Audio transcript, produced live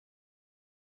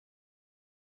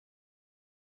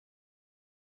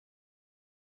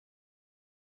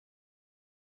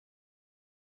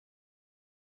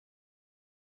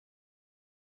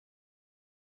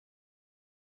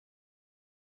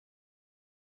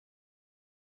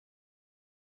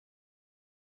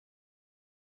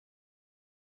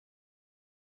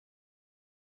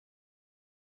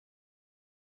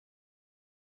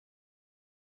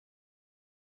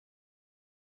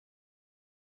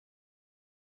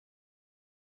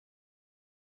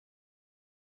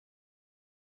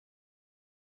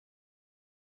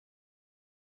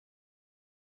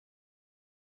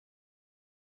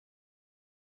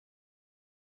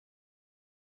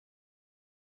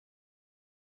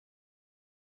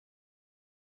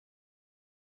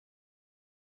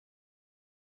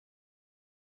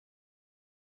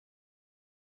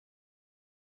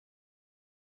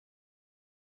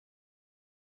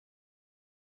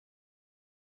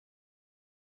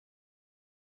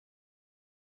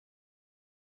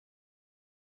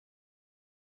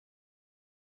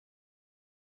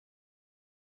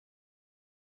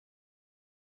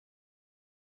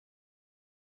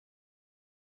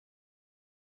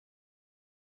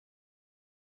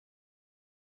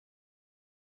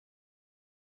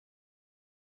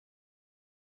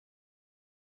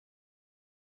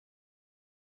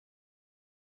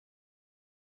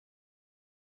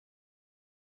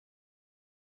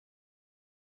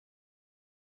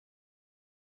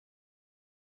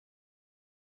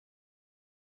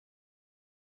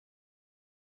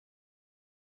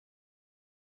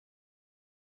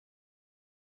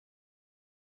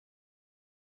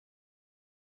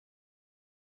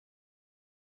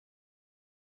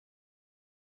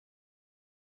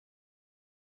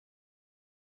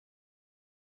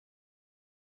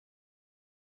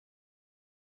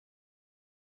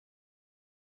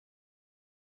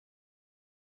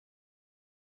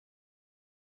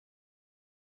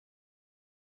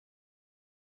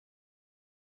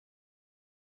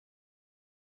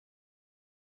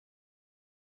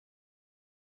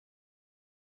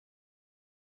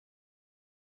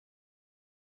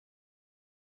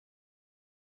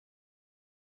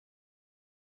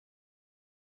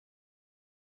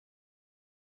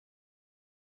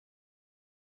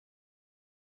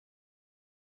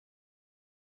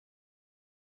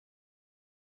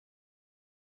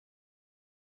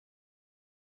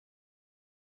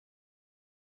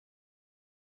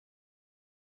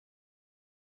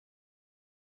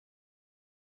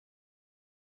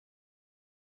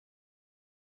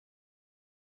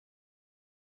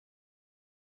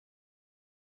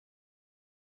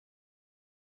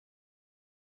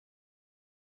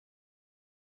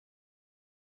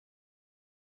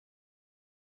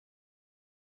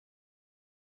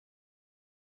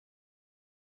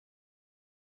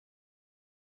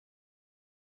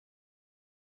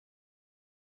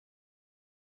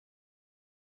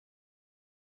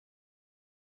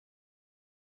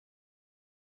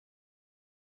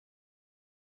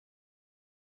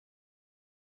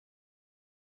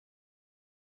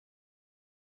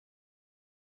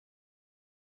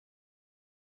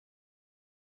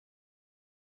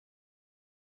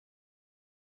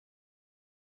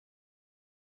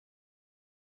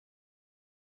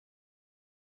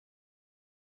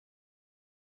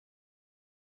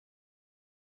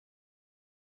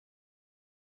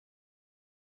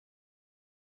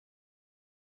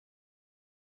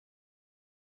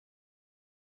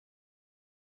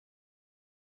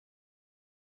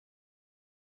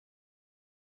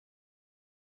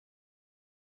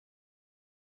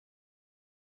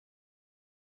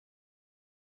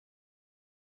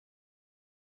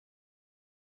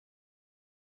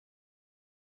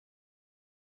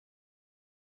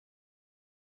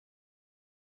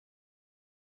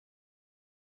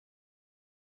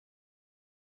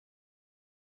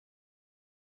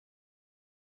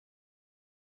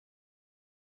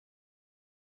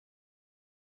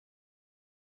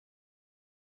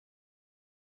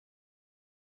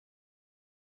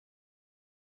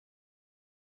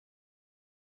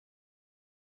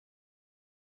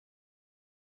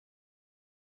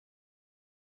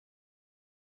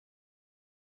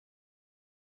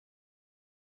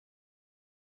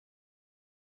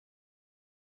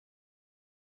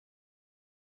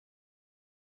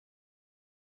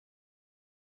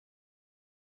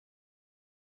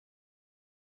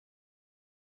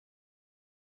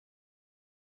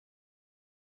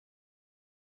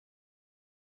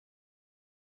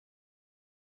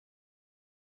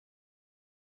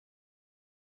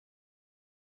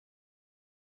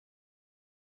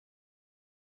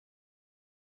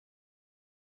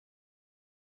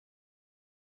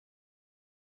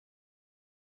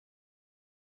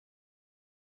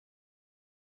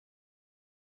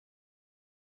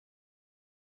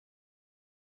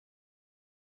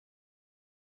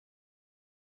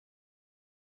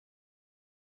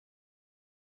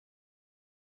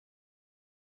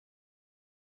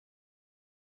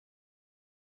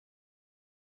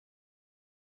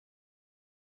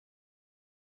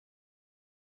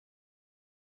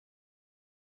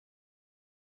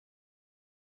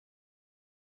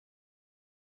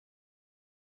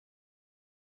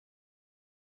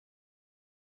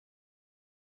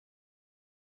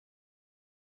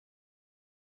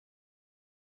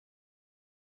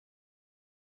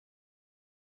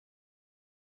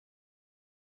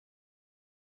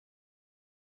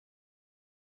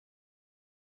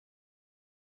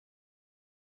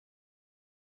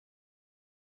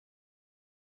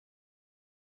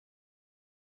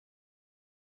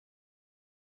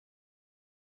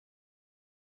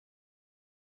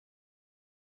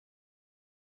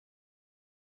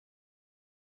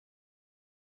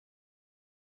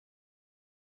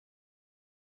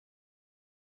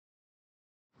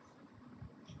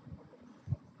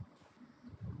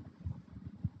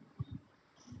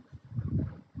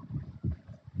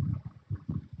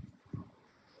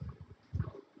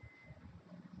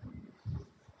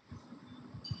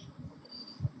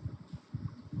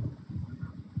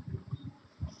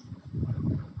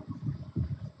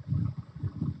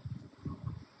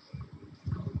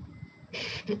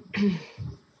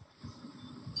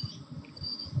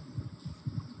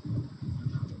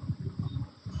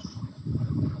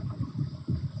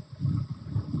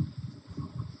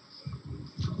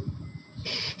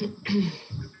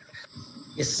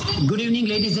Yes. Good evening,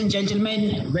 ladies and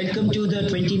gentlemen. Welcome to the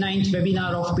 29th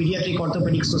webinar of Pediatric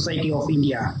Orthopaedic Society of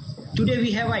India. Today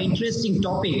we have an interesting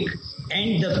topic,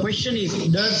 and the question is,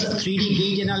 does 3D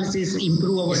gait analysis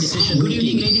improve our decision making? Good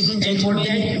evening, ladies and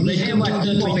gentlemen. Welcome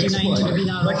to the 29th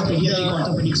webinar of Pediatric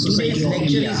Orthopaedic Society of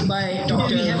India. Today's lecture is by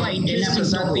Dr. Ana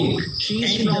Presedo. She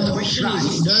is from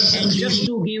France. And just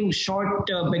to give short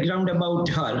background about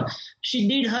her, she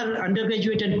did her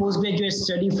undergraduate and postgraduate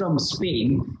study from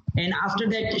Spain. And after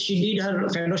that, she did her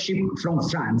fellowship from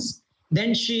France.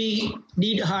 Then she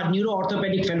did her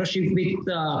neuro-orthopedic fellowship with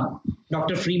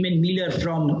Dr. Freeman Miller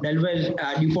from Delaware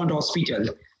DuPont Hospital.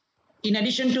 In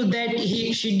addition to that,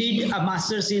 she did a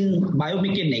master's in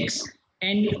biomechanics.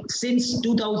 And since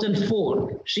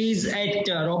 2004, she is at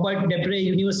Robert Debré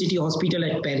University Hospital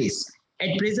at Paris.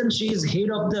 At present, she is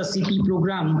head of the CP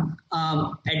program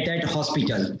at that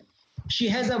hospital. She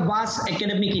has a vast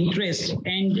academic interest,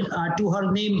 and to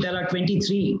her name, there are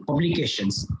 23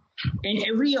 publications. And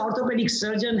every orthopedic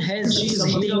surgeon has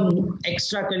something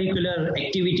extracurricular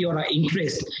activity or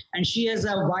interest, and she has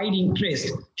a wide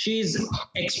interest. She is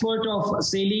expert of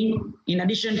sailing. In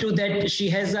addition to that, she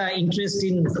has an interest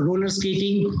in roller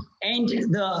skating. And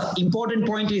the important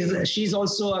point is she's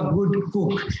also a good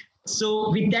cook. So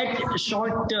with that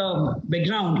short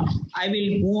background, I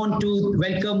will move on to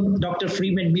welcome Dr.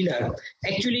 Freeman Miller.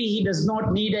 Actually, he does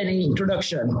not need any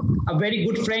introduction. A very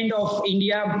good friend of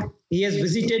India. He has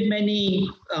visited many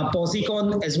POSI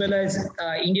as well as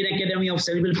Indian Academy of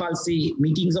Cerebral Palsy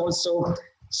meetings also.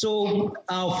 So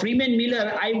Freeman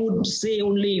Miller, I would say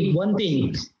only one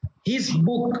thing. His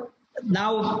book,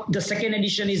 now the second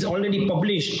edition, is already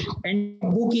published, and the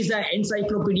book is an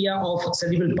encyclopedia of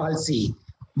cerebral palsy.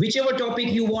 Whichever topic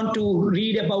you want to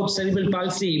read about cerebral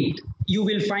palsy, you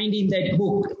will find in that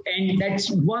book. And that's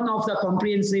one of the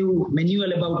comprehensive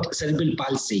manual about cerebral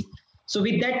palsy. So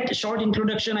with that short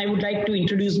introduction, I would like to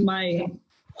introduce my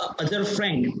other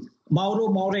friend, Mauro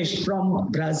Morais from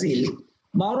Brazil.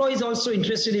 Mauro is also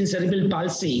interested in cerebral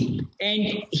palsy,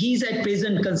 and he's at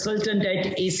present consultant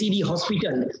at ACD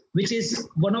Hospital, which is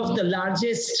one of the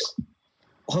largest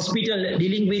hospital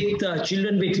dealing with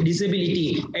children with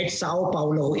disability at Sao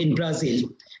Paulo in Brazil.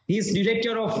 He is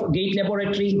director of gait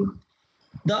laboratory.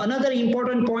 The another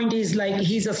important point is, like,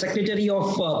 he's a secretary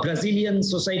of Brazilian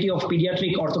Society of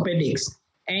Pediatric Orthopaedics,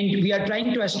 and we are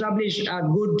trying to establish a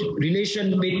good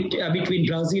relation between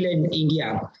Brazil and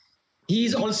India. He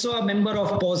is also a member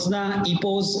of POSNA,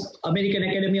 EPOS, American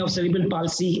Academy of Cerebral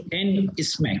Palsy, and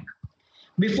ISMEC.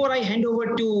 Before I hand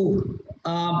over to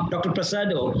Dr.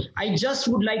 Presedo, I just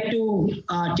would like to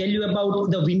tell you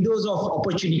about the windows of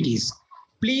opportunities.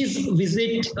 Please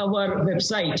visit our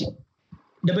website,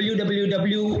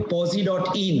 www.posi.in,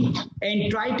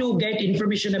 and try to get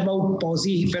information about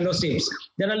POSI fellowships.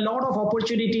 There are a lot of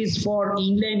opportunities for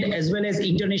inland as well as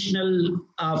international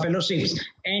fellowships,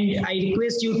 and I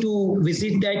request you to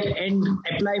visit that and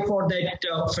apply for that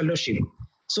fellowship.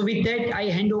 So with that, I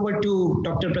hand over to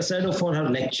Dr. Presedo for her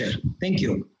lecture. Thank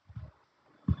you.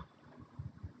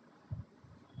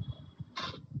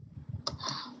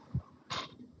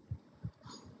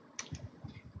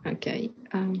 Okay,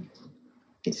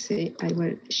 let's see, I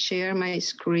will share my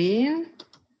screen.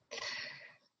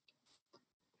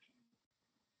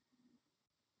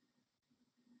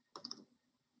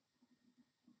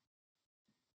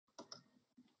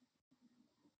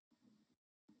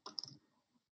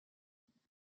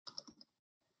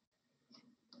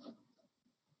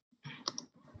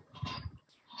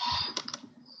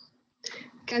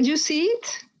 Can you see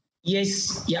it?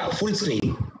 Yes, yeah, full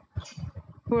screen.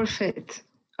 Perfect.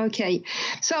 Okay,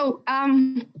 so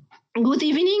good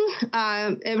evening,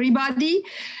 everybody.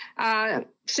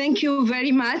 Thank you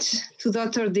very much to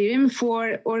Dr. Dhiren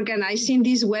for organizing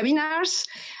these webinars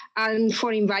and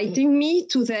for inviting me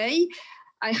today.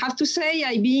 I have to say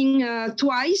I've been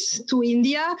twice to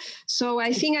India, so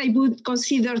I think I would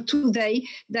consider today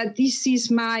that this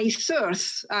is my third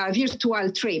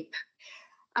virtual trip.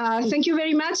 Thank you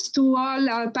very much to all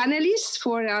our panelists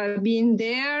for being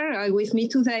there with me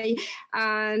today.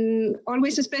 And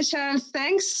always a special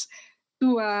thanks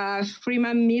to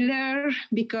Freeman Miller,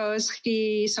 because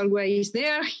he's always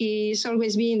there. He's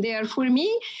always been there for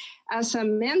me as a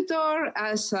mentor,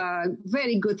 as a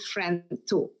very good friend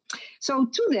too. So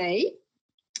today,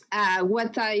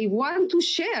 what I want to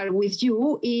share with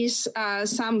you is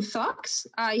some thoughts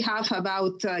I have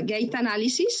about gait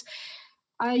analysis.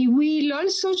 I will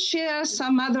also share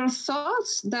some other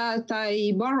thoughts that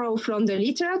I borrow from the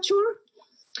literature.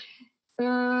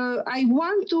 I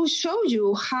want to show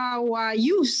you how I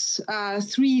use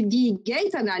 3D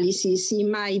gait analysis in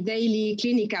my daily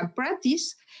clinical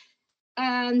practice.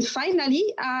 And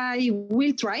finally, I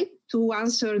will try to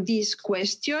answer this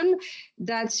question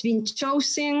that's been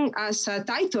chosen as a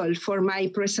title for my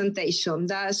presentation.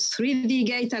 Does 3D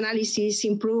gait analysis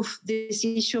improve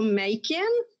decision making?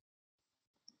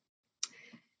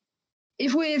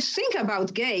 If we think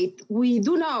about gait, we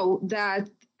do know that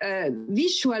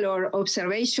visual or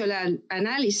observational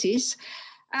analysis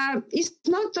is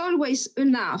not always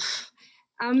enough.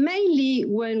 Mainly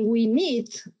when we need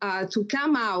to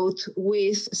come out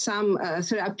with some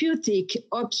therapeutic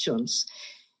options.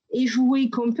 If we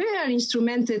compare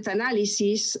instrumented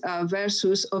analysis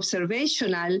versus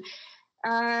observational,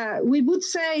 we would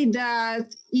say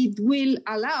that it will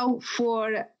allow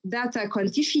for data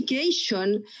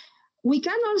quantification. We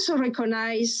can also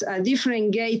recognize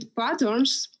different gait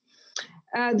patterns.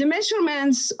 The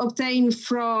measurements obtained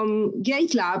from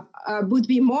gait lab would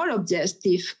be more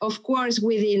objective, of course,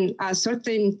 within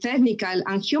certain technical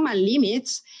and human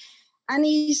limits, and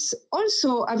is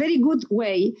also a very good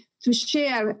way to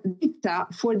share data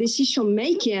for decision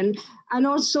making and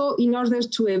also in order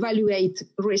to evaluate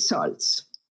results.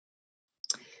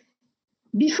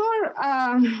 Before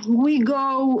we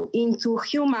go into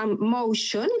human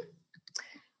motion,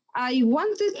 I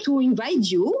wanted to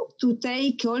invite you to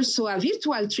take also a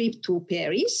virtual trip to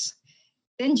Paris.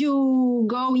 Then you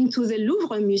go into the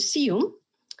Louvre Museum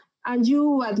and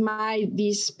you admire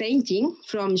this painting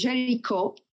from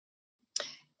Jericho.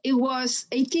 It was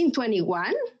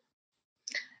 1821.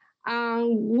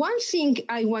 One thing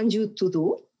I want you to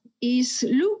do is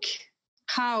look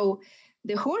how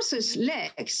the horse's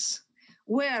legs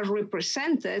were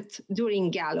represented during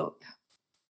gallop.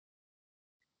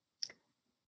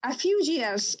 A few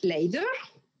years later,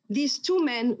 these two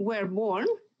men were born,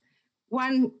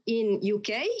 one in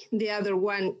UK, the other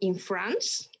one in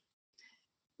France.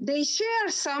 They share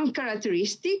some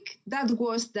characteristic that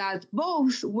was that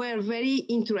both were very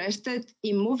interested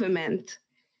in movement.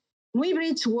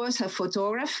 Muybridge was a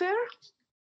photographer.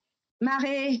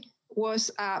 Morais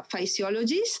was a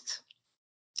physiologist.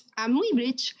 And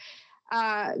Muybridge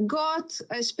got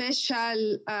a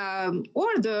special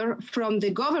order from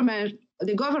the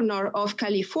governor of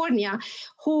California,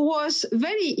 who was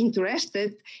very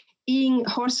interested in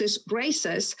horses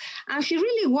races, and he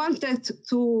really wanted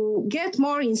to get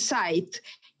more insight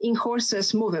in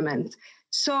horses movement.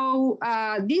 So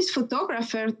this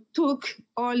photographer took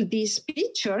all these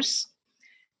pictures,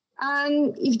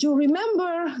 and if you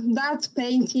remember that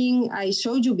painting I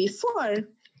showed you before,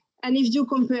 and if you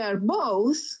compare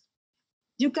both,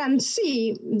 you can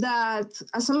see that,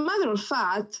 as a matter of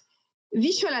fact,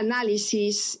 visual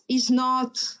analysis is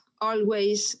not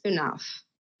always enough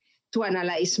to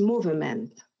analyze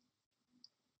movement.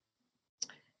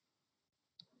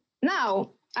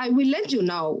 Now, I will let you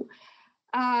know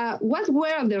what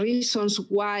were the reasons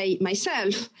why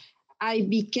myself I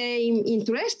became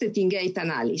interested in gait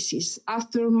analysis.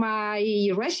 After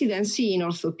my residency in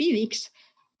orthopedics,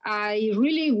 I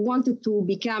really wanted to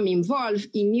become involved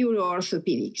in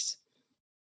neuroorthopedics.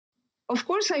 Of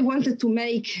course, I wanted to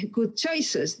make good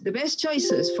choices, the best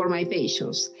choices for my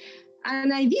patients.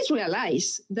 And I did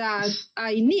realize that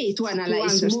I need to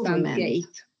analyze movement gait.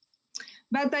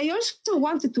 But I also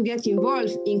wanted to get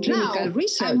involved in clinical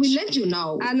research. I will let you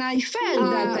know. And I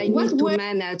felt that I need to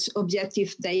manage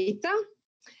objective data.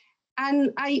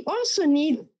 And I also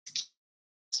need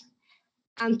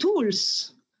and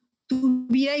tools to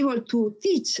be able to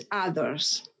teach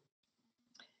others.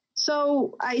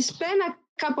 So I spent a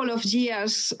couple of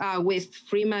years with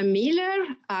Freeman Miller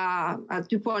at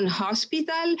DuPont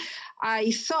Hospital.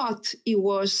 I thought it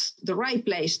was the right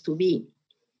place to be.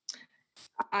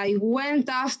 I went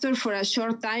after for a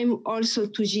short time also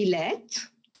to Gillette.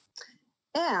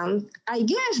 And I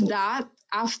guess that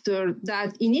after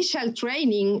that initial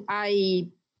training, I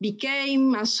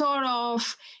became a sort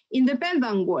of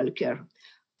independent walker.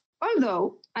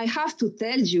 Although I have to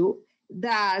tell you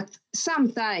that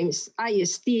sometimes I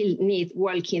still need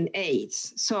walking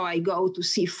aids. So I go to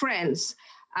see friends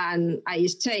and I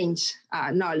exchange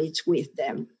knowledge with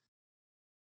them.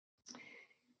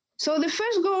 So the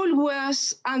first goal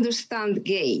was understand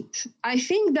gait. I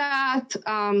think that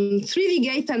 3D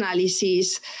gait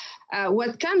analysis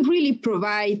what can really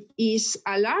provide is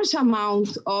a large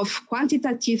amount of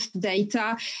quantitative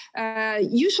data,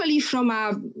 usually from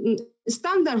a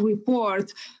standard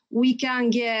report. We can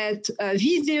get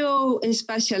video and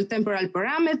spatial temporal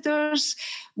parameters.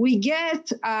 We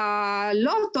get a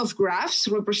lot of graphs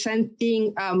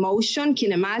representing motion,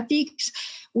 kinematics.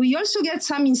 We also get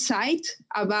some insight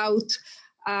about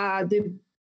the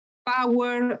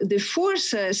power, the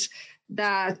forces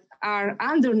that are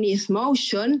underneath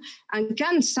motion and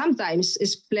can sometimes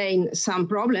explain some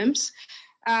problems.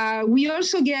 We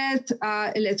also get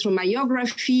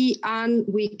electromyography, and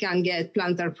we can get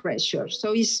plantar pressure.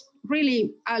 So it's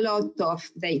really a lot of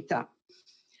data.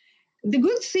 The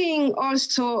good thing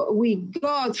also we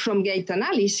got from gait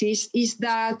analysis is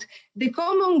that the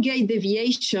common gait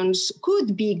deviations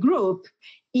could be grouped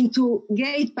into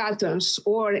gait patterns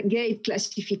or gait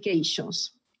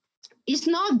classifications. It's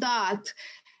not that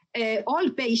all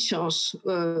patients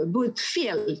would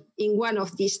fall in one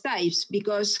of these types,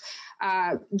 because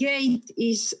gait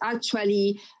is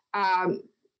actually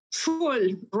full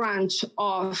range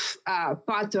of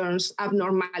patterns,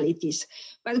 abnormalities.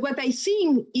 But what I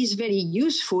think is very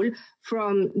useful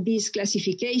from these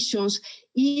classifications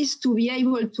is to be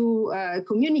able to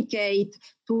communicate,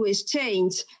 to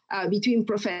exchange between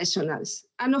professionals.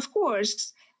 And of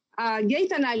course,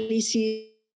 gait analysis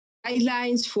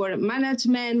guidelines for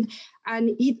management, and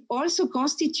it also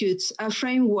constitutes a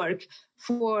framework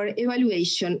for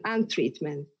evaluation and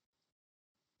treatment.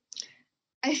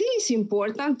 I think it's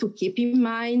important to keep in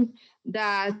mind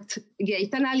that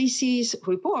gait analysis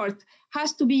report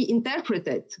has to be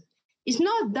interpreted. It's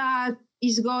not that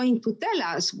it's going to tell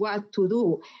us what to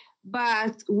do,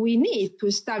 but we need to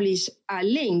establish a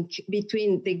link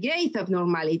between the gait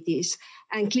abnormalities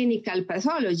and clinical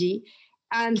pathology,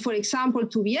 and, for example,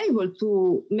 to be able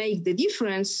to make the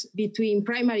difference between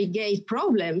primary gait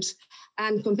problems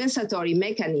and compensatory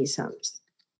mechanisms.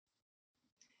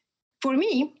 For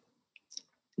me,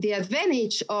 the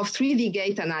advantage of 3D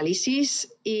gait analysis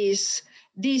is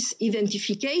this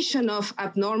identification of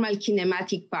abnormal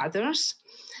kinematic patterns.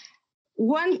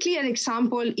 One clear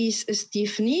example is a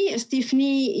stiff knee. A stiff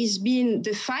knee is being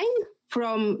defined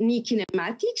from knee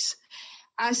kinematics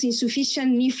as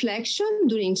insufficient knee flexion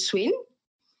during swing.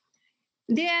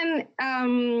 Then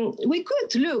we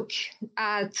could look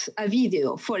at a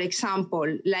video, for example,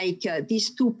 like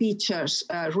these two pictures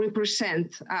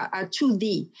represent a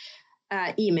 2D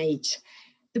image.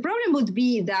 The problem would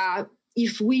be that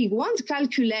if we want to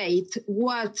calculate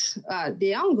what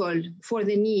the angle for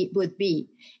the knee would be,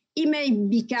 it may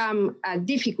become a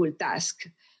difficult task.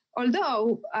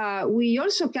 Although we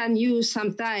also can use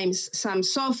sometimes some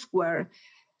software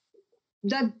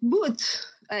that would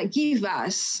give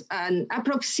us an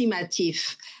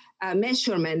approximative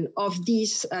measurement of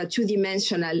these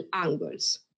two-dimensional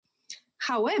angles.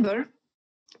 However,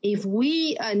 if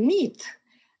we need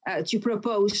to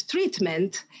propose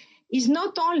treatment, it's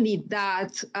not only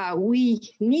that we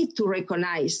need to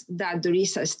recognize that there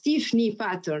is a stiff knee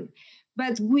pattern,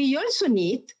 but we also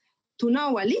need to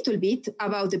know a little bit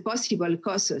about the possible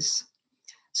causes.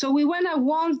 So we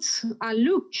want to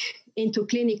look into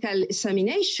clinical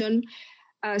examination,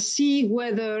 see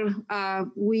whether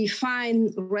we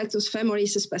find rectus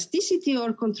femoris spasticity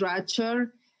or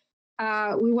contracture.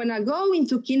 We want to go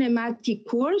into kinematic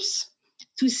curves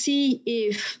to see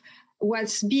if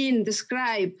what's being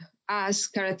described as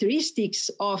characteristics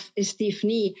of a stiff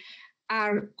knee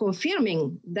are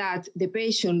confirming that the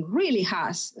patient really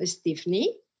has a stiff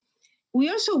knee. We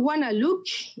also want to look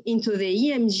into the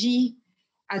EMG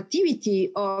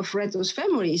activity of rectus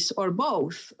femoris, or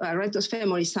both rectus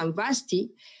femoris and vasti,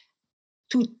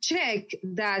 to check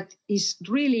that is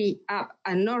really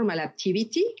a normal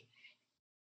activity.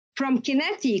 From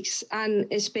kinetics and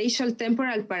spatial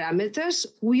temporal parameters,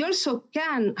 we also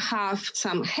can have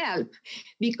some help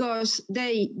because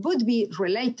they would be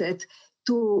related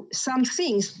to some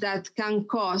things that can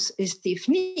cause a stiff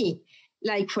knee.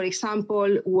 Like, for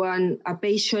example, when a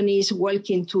patient is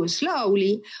walking too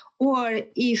slowly, or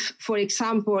if, for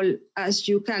example, as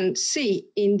you can see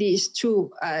in these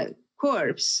two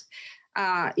curves,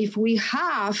 if we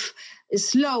have a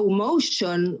slow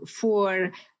motion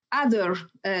for other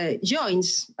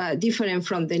joints different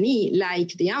from the knee, like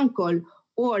the ankle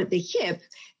or the hip,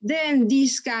 then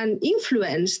this can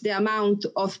influence the amount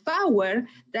of power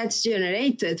that's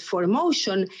generated for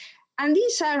motion. And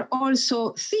these are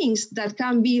also things that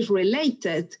can be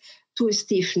related to a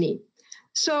stiff knee.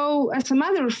 So as a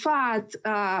matter of fact,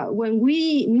 when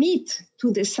we need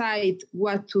to decide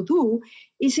what to do,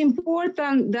 it's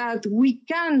important that we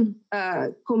can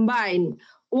combine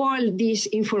all this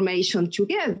information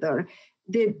together.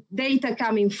 the data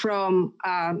coming from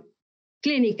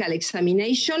clinical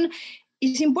examination.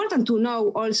 It's important to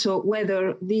know also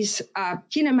whether this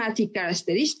kinematic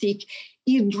characteristic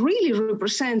it really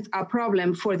represents a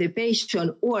problem for the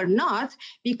patient or not,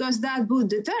 because that would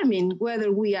determine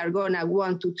whether we are going to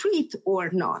want to treat or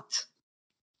not.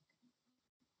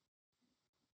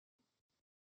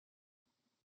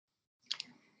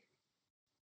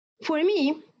 For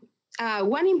me,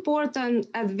 one important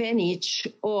advantage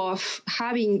of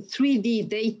having 3D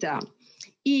data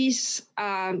is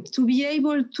to be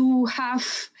able to have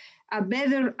a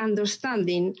better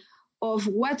understanding of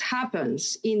what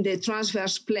happens in the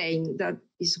transverse plane. That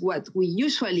is what we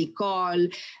usually call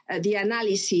the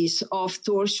analysis of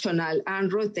torsional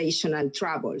and rotational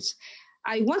troubles.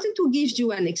 I wanted to give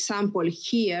you an example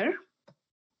here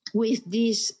with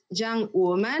this young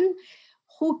woman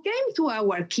who came to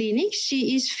our clinic.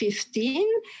 She is 15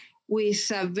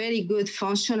 with a very good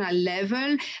functional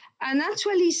level. And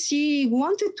actually, she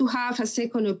wanted to have a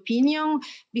second opinion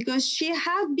because she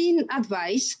had been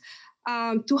advised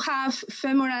to have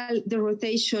femoral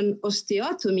derotation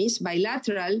osteotomies,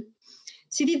 bilateral.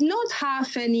 She did not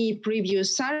have any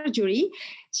previous surgery.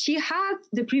 She had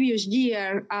the previous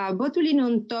year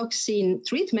botulinum toxin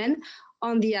treatment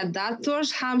on the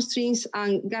adductors, hamstrings,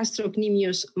 and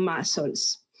gastrocnemius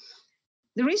muscles.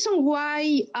 The reason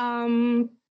why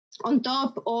on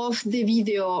top of the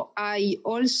video, I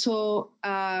also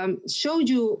showed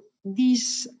you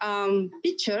these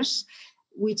pictures,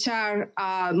 which are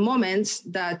moments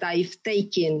that I've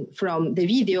taken from the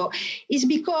video, is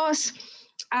because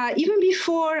even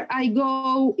before I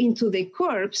go into the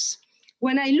curves,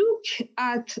 when I look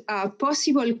at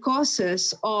possible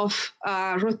causes of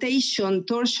rotation,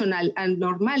 torsional, and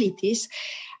normalities,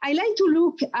 I like to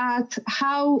look at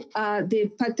how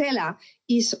the patella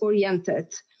is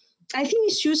oriented. I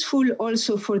think it's useful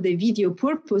also for the video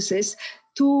purposes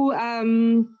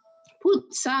to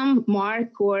put some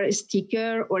mark or a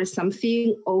sticker or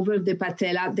something over the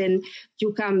patella, then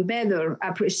you can better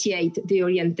appreciate the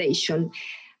orientation.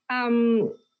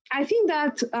 I think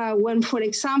that when, for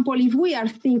example, if we are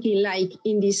thinking like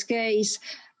in this case,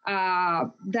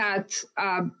 that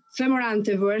femoral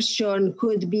anteversion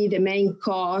could be the main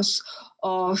cause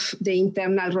of the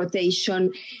internal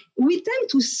rotation, we tend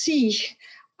to see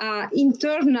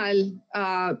internal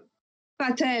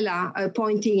patella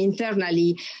pointing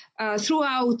internally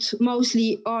throughout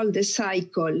mostly all the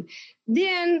cycle.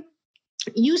 Then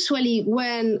usually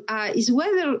when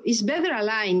weather is better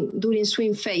aligned during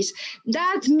swim phase,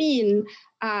 that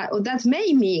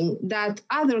may mean that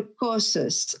other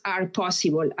causes are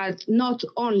possible, and not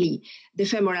only the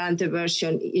femoral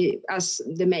anteversion as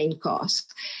the main cause.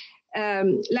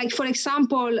 Like, for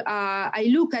example, I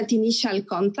look at initial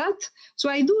contact. So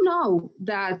I do know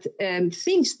that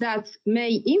things that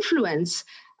may influence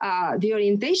the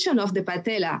orientation of the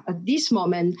patella at this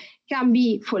moment can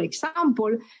be, for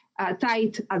example,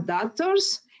 tight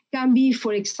adductors, can be,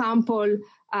 for example,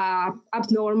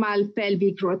 abnormal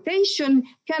pelvic rotation,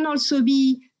 can also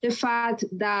be the fact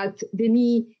that the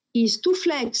knee is too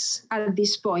flex at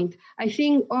this point. I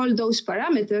think all those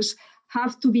parameters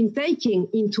have to be taken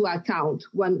into account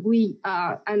when we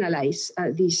analyze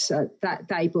this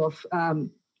type of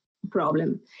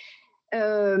problem.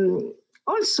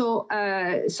 Also,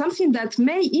 something that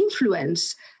may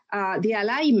influence the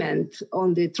alignment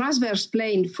on the transverse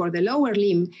plane for the lower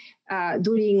limb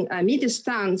during mid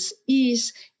stance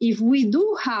is if we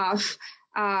do have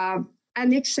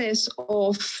an excess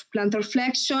of plantar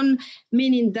flexion,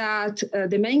 meaning that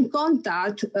the main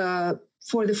contact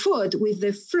for the foot with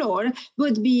the floor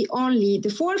would be only the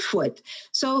forefoot.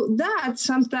 So that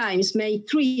sometimes may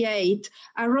create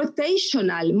a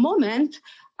rotational moment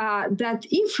that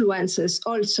influences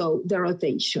also the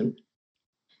rotation.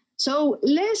 So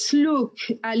let's look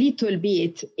a little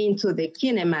bit into the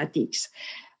kinematics.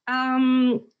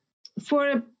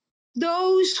 For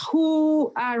those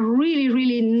who are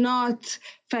really not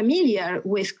familiar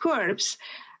with curves,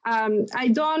 I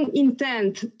don't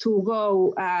intend to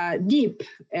go deep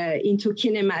into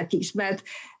kinematics, but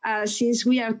since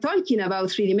we are talking about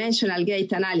three-dimensional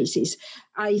gait analysis,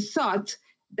 I thought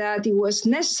that it was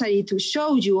necessary to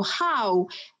show you how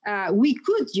we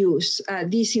could use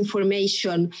this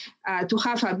information to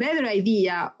have a better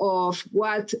idea of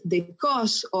what the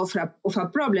cause of a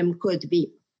problem could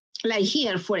be. Like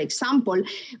here, for example,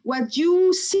 what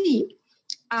you see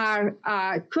are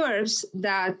curves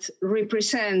that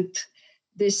represent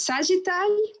the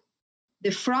sagittal,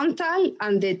 the frontal,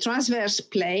 and the transverse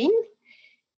plane.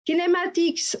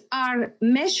 Kinematics are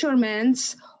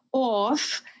measurements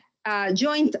of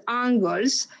joint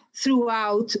angles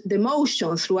throughout the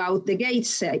motion, throughout the gait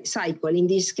cycle in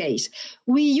this case.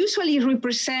 We usually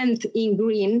represent in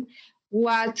green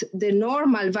what the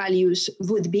normal values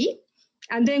would be,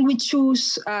 and then we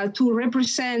choose to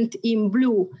represent in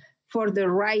blue for the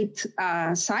right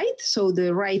side, so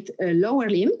the right lower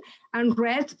limb, and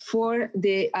red for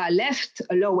the left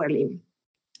lower limb.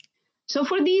 So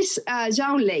for this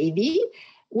young lady,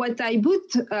 what I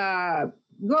would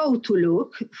go to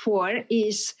look for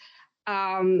is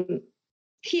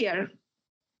here.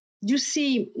 You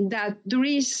see that there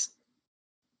is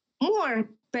more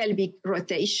pelvic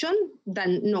rotation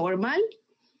than normal.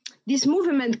 This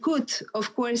movement could,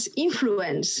 of course,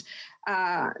 influence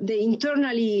the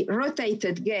internally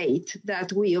rotated gait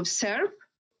that we observe.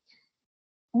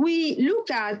 We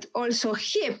look at also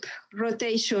hip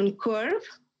rotation curve.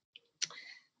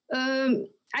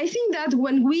 I think that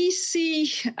when we see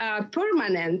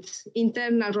permanent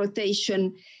internal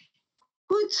rotation,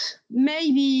 could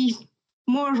maybe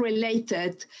more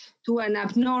related to an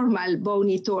abnormal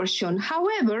bony torsion.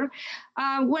 However,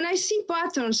 when I see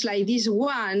patterns like this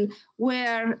one,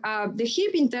 where the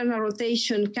hip internal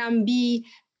rotation can be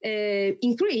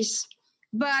increased,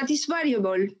 but it's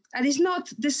variable, and it's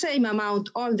not the same amount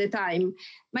all the time,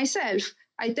 myself,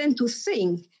 I tend to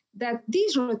think that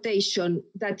this rotation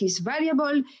that is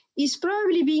variable is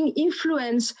probably being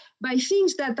influenced by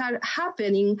things that are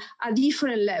happening at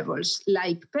different levels,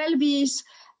 like pelvis,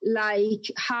 like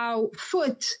how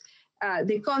foot,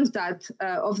 the contact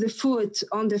of the foot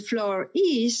on the floor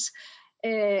is,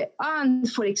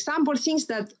 and for example, things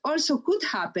that also could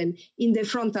happen in the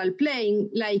frontal plane,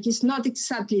 like it's not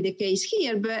exactly the case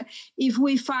here, but if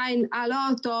we find a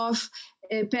lot of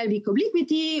pelvic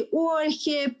obliquity or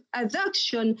hip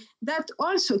adduction, that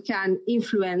also can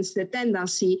influence the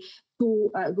tendency to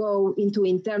go into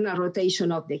internal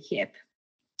rotation of the hip.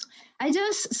 I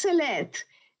just select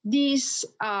these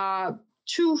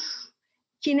two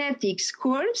kinetics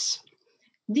curves.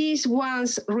 These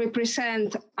ones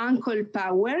represent ankle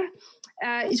power.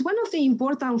 It's one of the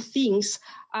important things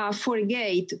for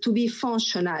gait to be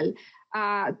functional,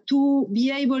 to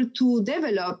be able to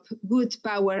develop good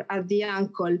power at the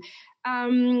ankle.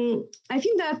 I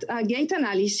think that gait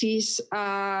analysis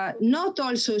not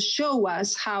also show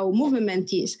us how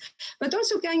movement is, but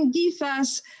also can give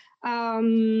us,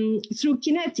 through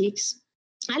kinetics,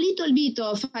 a little bit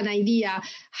of an idea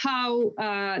how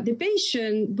the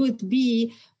patient would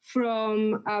be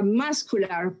from a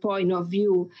muscular point of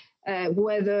view,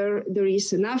 whether there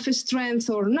is enough strength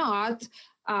or not,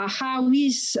 how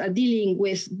he's dealing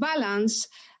with balance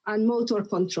and motor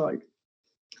control.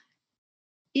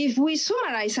 If we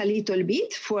summarize a little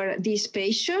bit for this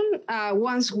patient,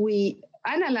 once we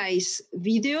analyze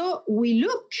video, we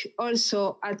look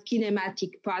also at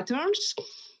kinematic patterns.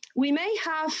 We may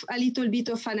have a little bit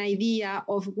of an idea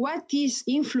of what is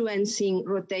influencing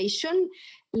rotation,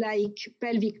 like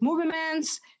pelvic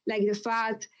movements, like the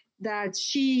fact that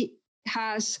she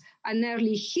has an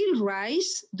early heel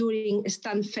rise during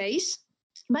stand phase.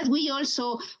 But we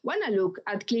also want to look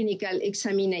at clinical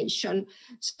examination.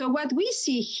 So what we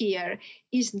see here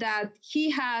is that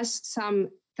he has some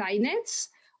tightness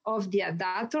of the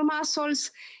adductor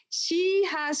muscles. She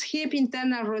has hip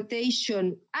internal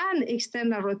rotation and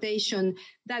external rotation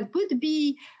that would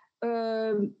be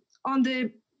on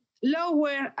the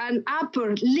lower and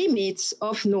upper limits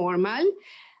of normal.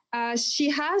 She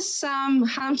has some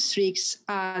hamstrings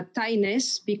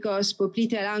tightness because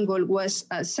popliteal angle was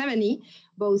 70,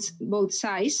 both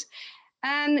sides.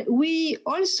 And we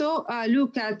also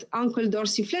look at ankle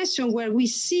dorsiflexion, where we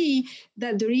see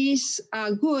that there is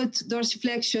a good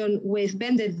dorsiflexion with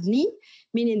bended knee,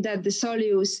 meaning that the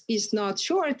soleus is not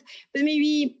short, but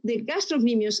maybe the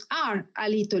gastrocnemius are a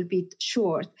little bit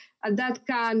short. And that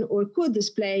can or could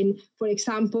explain, for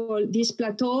example, this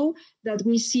plateau that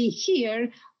we see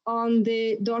here on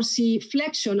the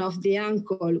dorsiflexion of the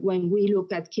ankle when we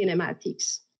look at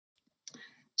kinematics.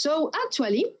 So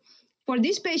actually, for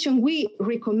this patient, we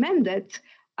recommended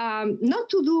not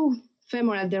to do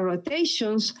femoral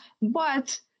derotations,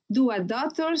 but do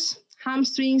adductors,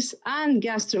 hamstrings, and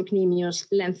gastrocnemius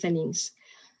lengthenings.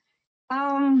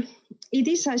 It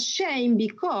is a shame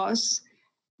because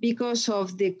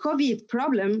of the COVID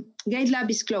problem, gait lab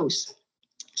is closed.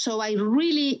 So I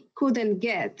really couldn't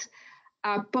get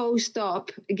a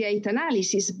post-op gait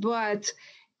analysis, but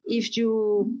if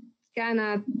you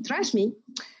cannot trust me,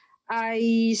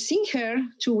 I seen her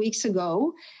 2 weeks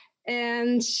ago,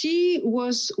 and she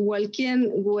was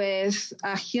walking with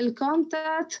a heel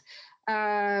contact,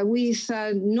 with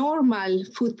a normal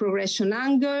foot progression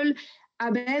angle,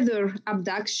 a better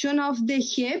abduction of the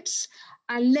hips,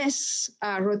 and less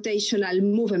rotational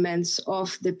movements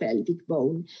of the pelvic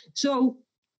bone. So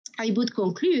I would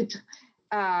conclude,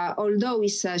 although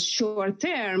it's a short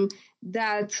term,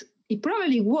 that it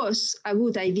probably was a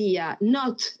good idea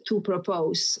not to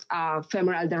propose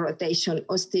femoral derotation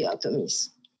osteotomies.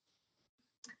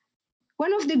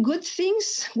 One of the good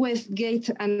things with gait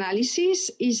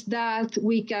analysis is that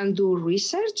we can do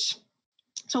research.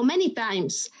 So many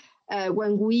times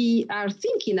when we are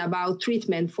thinking about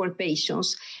treatment for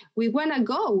patients, we want to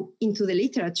go into the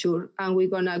literature and we're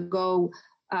going to go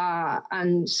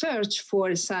and search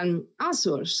for some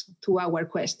answers to our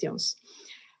questions.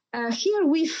 Here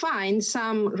we find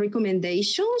some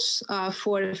recommendations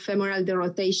for femoral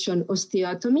derotation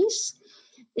osteotomies.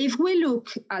 If we look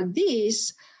at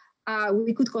this,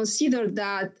 we could consider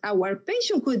that our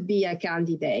patient could be a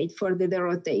candidate for the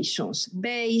derotations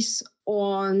based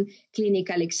on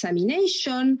clinical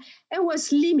examination and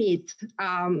was limited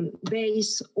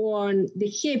based on the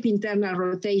hip internal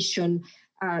rotation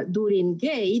during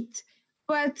gait.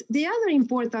 But the other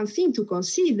important thing to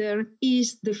consider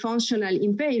is the functional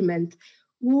impairment,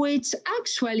 which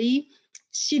actually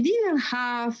she didn't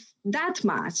have that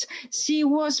much. She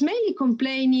was mainly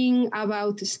complaining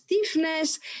about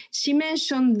stiffness. She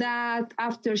mentioned that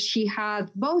after she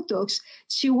had Botox,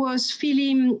 she was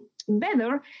feeling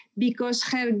better because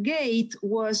her gait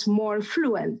was more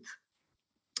fluent.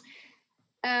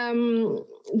 The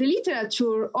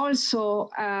literature also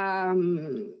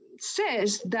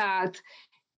says that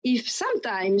if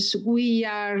sometimes we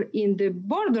are in the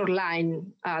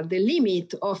borderline, the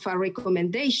limit of a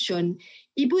recommendation,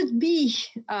 it would be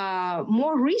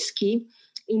more risky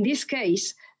in this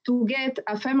case to get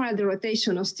a femoral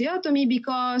derotation osteotomy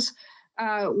because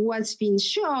what's been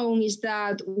shown is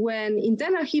that when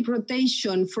internal hip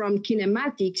rotation from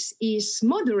kinematics is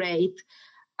moderate,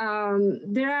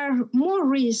 there are more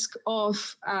risk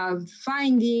of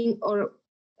finding or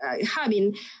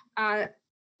having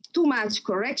too much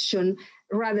correction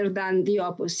rather than the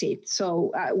opposite.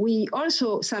 So we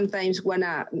also sometimes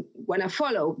wanna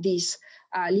follow these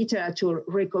literature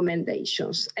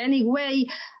recommendations. Anyway,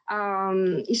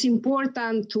 it's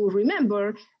important to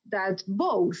remember that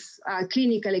both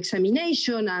clinical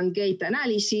examination and gait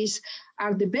analysis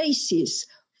are the basis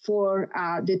for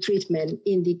the treatment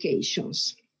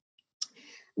indications.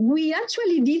 We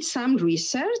actually did some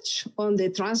research on the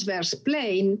transverse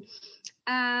plane,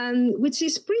 and which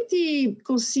is pretty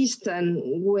consistent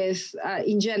with,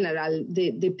 in general,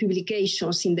 the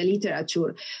publications in the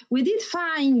literature. We did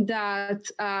find that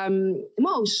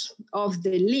most of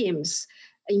the limbs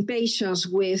in patients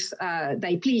with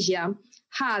diplegia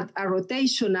had a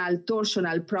rotational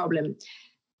torsional problem.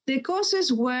 The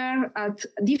causes were at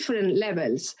different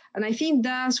levels, and I think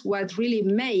that's what really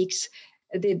makes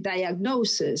the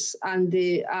diagnosis and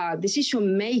the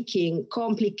decision-making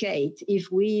complicate if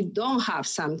we don't have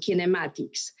some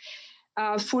kinematics.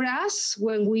 For us,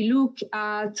 when we look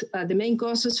at the main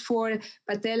causes for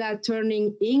patella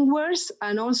turning inwards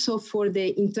and also for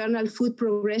the internal foot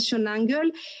progression angle,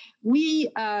 we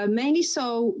mainly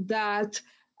saw that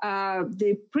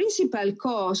the principal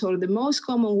cause or the most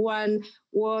common one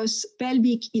was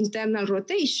pelvic internal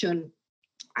rotation.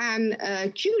 And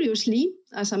curiously,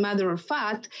 as a matter of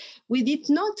fact, we did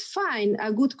not find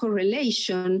a good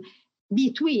correlation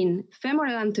between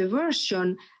femoral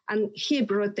anteversion and hip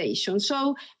rotation.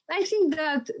 So I think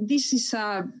that this is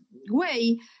a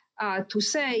way to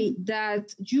say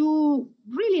that you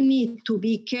really need to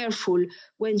be careful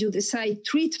when you decide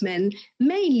treatment,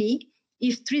 mainly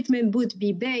if treatment would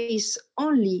be based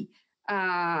only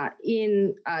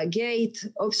in gait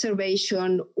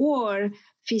observation or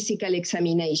physical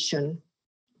examination.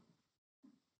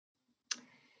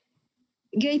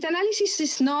 Gait analysis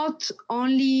is not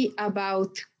only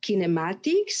about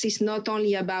kinematics, it's not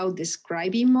only about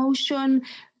describing motion,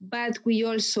 but we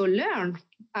also learn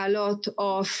a lot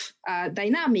of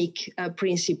dynamic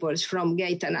principles from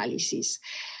gait analysis.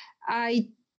 I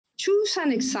choose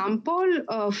an example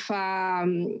of a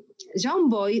young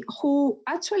boy who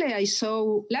actually I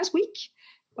saw last week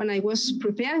when I was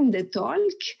preparing the talk.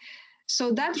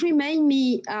 So that reminded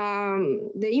me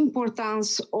the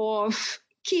importance of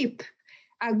keep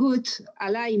a good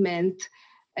alignment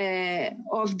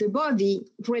of the body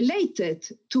related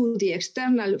to the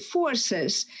external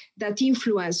forces that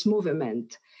influence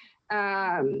movement.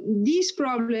 This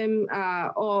problem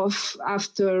of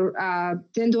after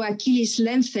tendon Achilles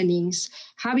lengthenings,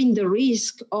 having the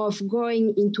risk of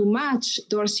going into much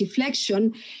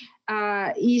dorsiflexion,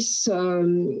 is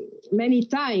many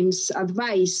times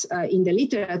advised in the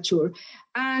literature.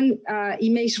 And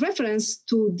it makes reference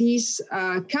to this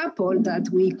couple that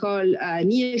we call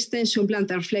knee extension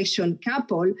plantar flexion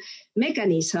couple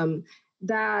mechanism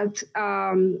that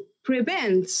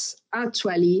prevents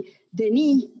actually the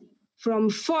knee from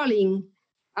falling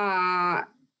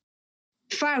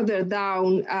further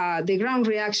down the ground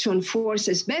reaction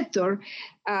forces better.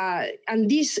 And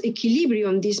this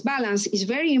equilibrium, this balance is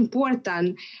very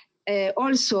important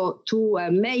also to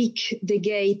make the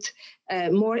gait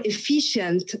more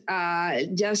efficient,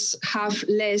 just have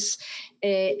less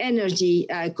energy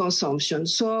consumption.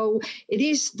 So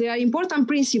there are important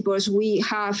principles we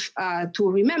have to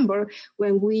remember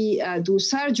when we do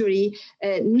surgery,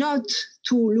 not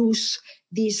to lose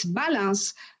this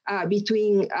balance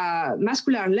between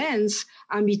muscular lengths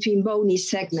and between bony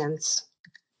segments.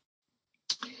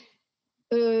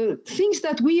 Things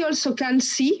that we also can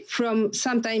see from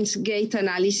sometimes gait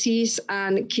analysis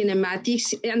and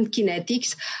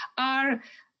kinetics are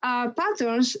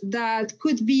patterns that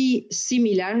could be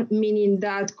similar, meaning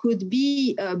that could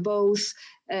be both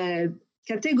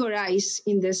categorized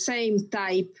in the same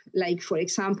type, like, for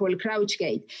example, crouch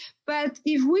gait. But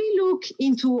if we look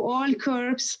into all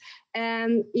curves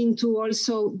and into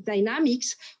also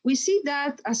dynamics, we see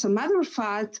that, as a matter of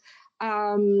fact,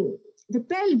 the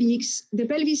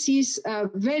pelvis is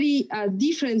very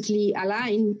differently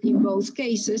aligned in both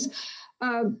cases.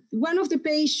 One of the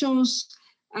patients,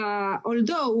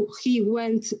 although he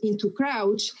went into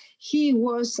crouch, he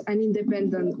was an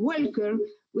independent walker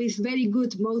with very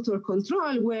good motor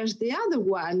control, whereas the other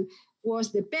one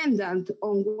was dependent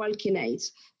on walking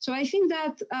aids. So I think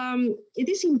that it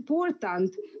is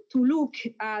important to look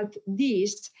at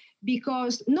this,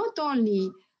 because not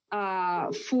only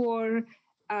for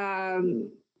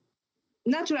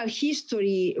natural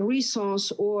history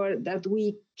reasons, or that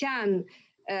we can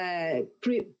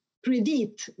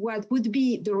predict what would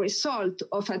be the result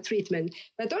of a treatment,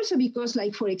 but also because,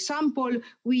 like, for example,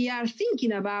 we are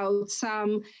thinking about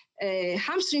some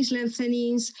hamstrings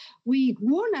lengthenings. We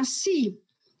want to see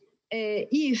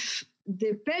if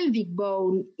the pelvic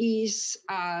bone is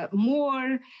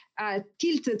more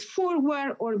tilted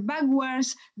forward or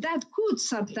backwards. That could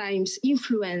sometimes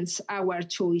influence our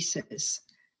choices.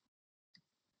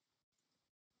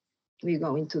 We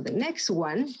go into the next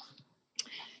one.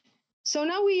 So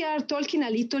now we are talking a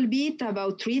little bit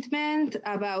about treatment,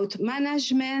 about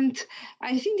management.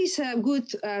 I think this is a good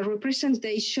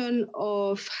representation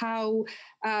of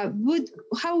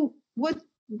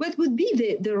what would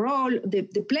be the role,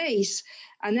 the place,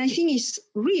 and I think it's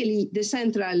really the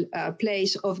central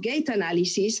place of gait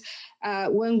analysis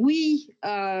when we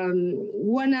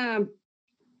want to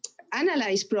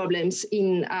analyze problems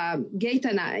in gait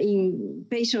in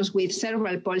patients with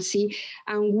cerebral palsy,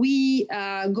 and we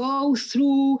go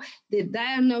through the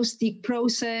diagnostic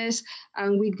process,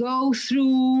 and we go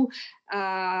through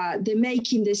the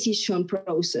making decision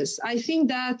process. I think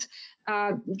that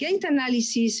gait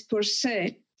analysis per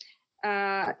se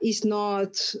is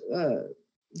not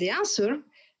the answer,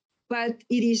 but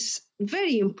it is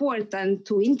very important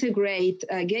to integrate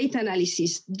gait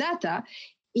analysis data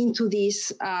into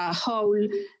this whole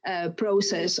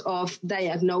process of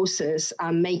diagnosis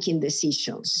and making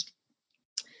decisions.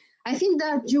 I think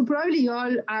that you probably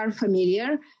all are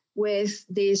familiar with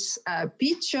this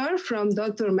picture from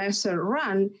Dr.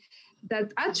 Mercer-Run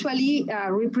that actually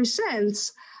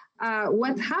represents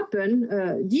what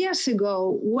happened years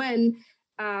ago when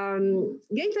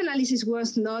gait analysis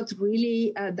was not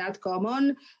really that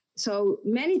common. So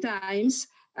many times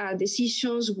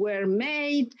decisions were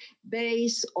made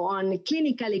based on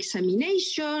clinical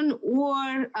examination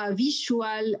or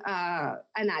visual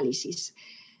analysis.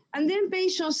 And then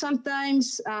patients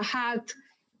sometimes had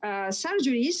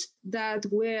surgeries that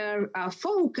were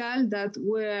focal, that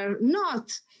were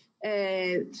not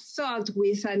thought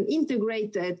with an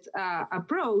integrated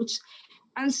approach.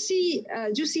 And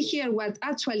you see here what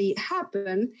actually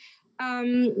happened.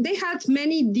 They had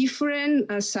many different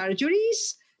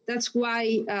surgeries. That's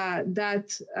why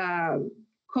that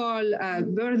called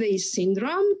Birthday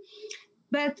syndrome.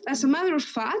 But as a matter of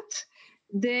fact,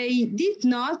 they did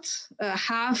not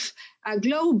have a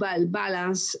global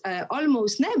balance,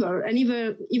 almost never. And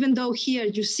even though here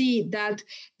you see that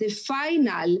the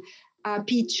final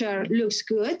picture looks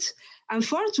good,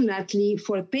 unfortunately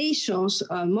for patients,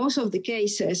 most of the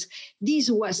cases, this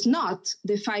was not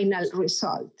the final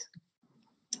result.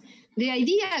 The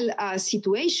ideal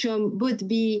situation would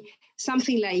be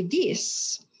something like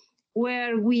this,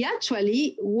 where we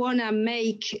actually want to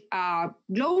make a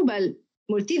global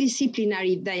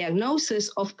multidisciplinary diagnosis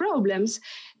of problems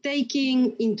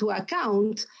taking into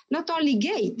account not only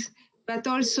gait, but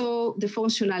also the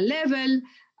functional level,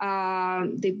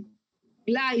 the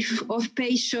life of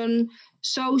patient,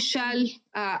 social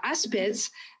aspects,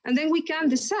 and then we can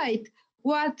decide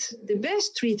what the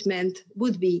best treatment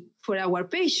would be for our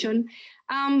patient.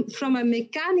 From a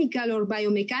mechanical or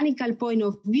biomechanical point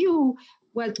of view,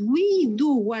 what we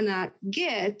do want to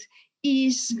get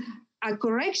is a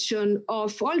correction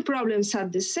of all problems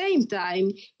at the same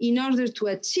time in order to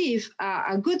achieve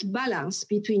a good balance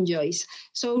between joints.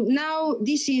 So now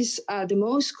this is the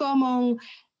most common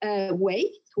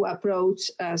way to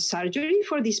approach surgery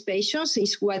for these patients,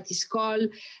 is what is called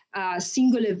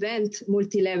single event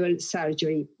multi-level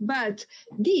surgery. But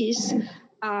this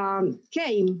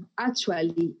came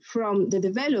actually from the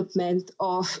development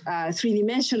of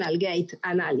three-dimensional gait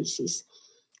analysis.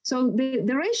 So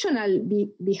the rationale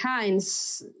behind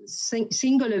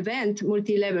single event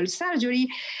multi-level surgery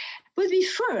would be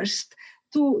first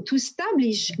to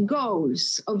establish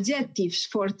goals, objectives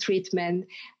for treatment.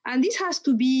 And this has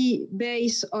to be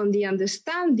based on the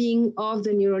understanding of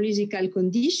the neurological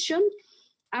condition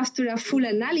after a full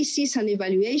analysis and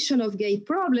evaluation of gait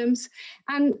problems,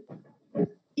 and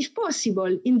if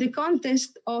possible, in the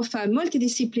context of a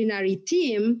multidisciplinary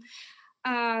team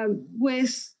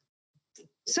with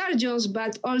surgeons,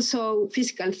 but also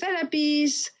physical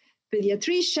therapists,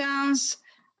 pediatricians,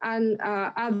 and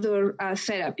other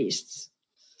therapists.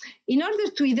 In order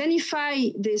to identify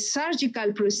the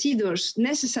surgical procedures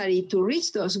necessary to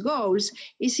reach those goals,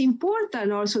 it's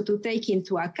important also to take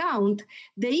into account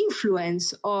the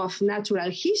influence of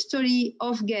natural history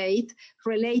of gait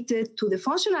related to the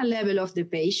functional level of the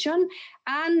patient,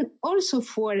 and also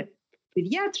for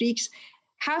pediatrics,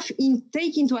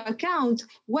 take into account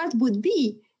what would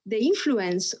be the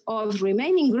influence of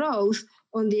remaining growth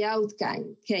on the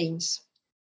outcomes.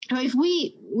 So if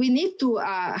we need to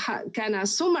kind of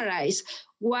summarize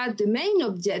what the main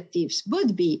objectives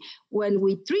would be when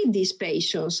we treat these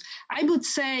patients, I would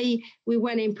say we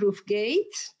want to improve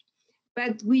gait,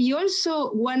 but we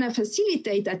also want to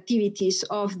facilitate activities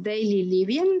of daily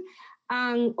living.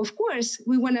 And of course,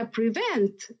 we want to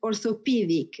prevent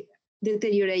orthopedic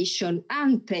deterioration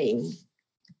and pain.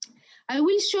 I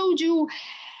will show you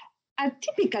a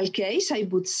typical case, I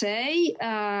would say,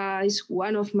 is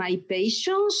one of my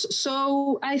patients.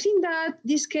 So I think that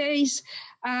this case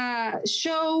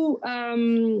show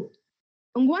on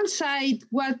one side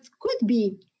what could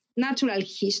be natural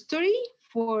history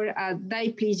for a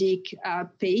diplegic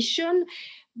patient,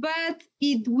 but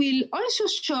it will also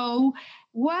show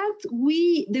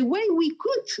the way we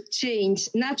could change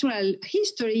natural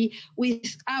history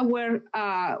with our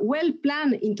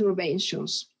well-planned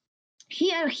interventions.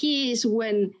 Here he is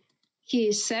when he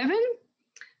is 7,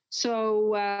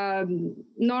 so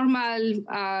normal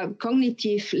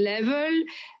cognitive level.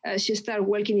 She started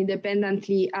working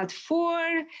independently at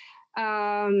 4.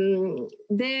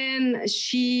 Then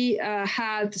she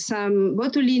had some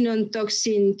botulinum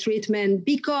toxin treatment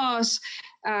because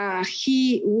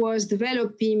he was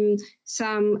developing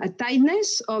some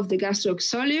tightness of the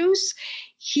gastrocsoleus.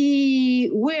 He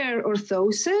wear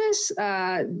orthoses,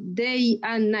 day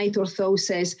and night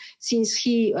orthoses, since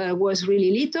he was really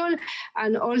little,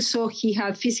 and also he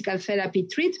had physical therapy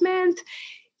treatment.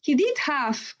 He did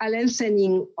have a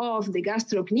lengthening of the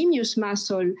gastrocnemius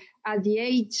muscle at the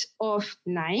age of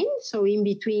 9, so in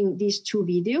between these two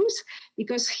videos,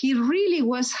 because he really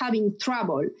was having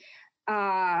trouble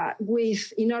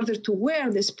in order to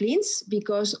wear the splints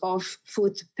because of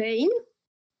foot pain.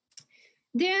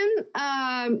 Then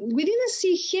we didn't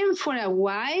see him for a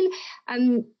while,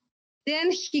 and then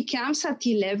he comes at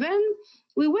 11.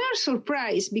 We were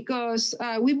surprised because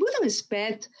we wouldn't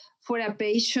expect for a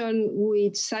patient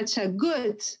with such a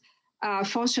good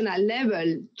functional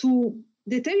level to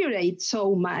deteriorate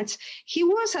so much. He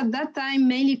was at that time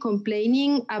mainly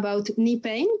complaining about knee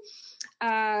pain.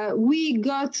 We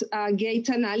got a gait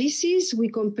analysis. We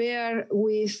compare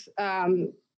with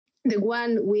the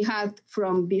one we had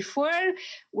from before,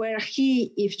 where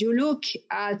if you look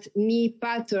at knee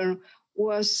pattern,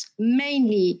 was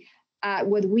mainly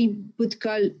what we would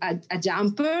call a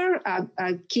jumper,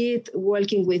 a kid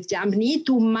walking with jump knee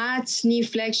to match knee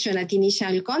flexion at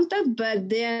initial contact, but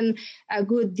then a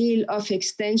good deal of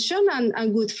extension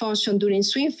and good function during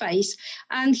swing phase.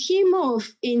 And he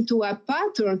moved into a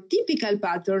typical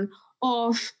pattern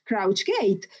of crouch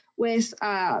gait with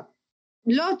a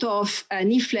lot of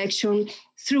knee flexion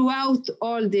throughout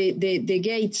all the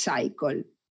gait cycle.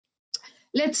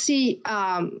 Let's see.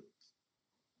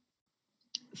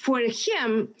 For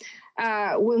him,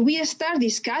 when we start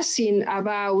discussing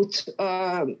about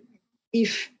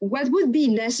if what would be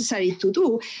necessary to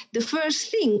do, the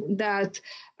first thing that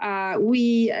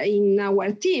we in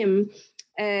our team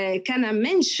can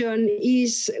mention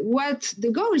is what the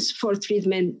goals for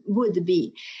treatment would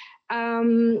be.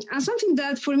 And something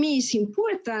that for me is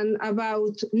important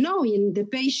about knowing the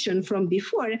patient from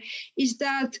before is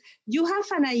that you have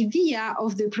an idea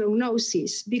of the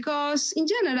prognosis, because in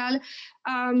general,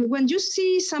 when you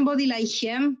see somebody like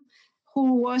him,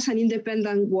 who was an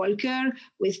independent walker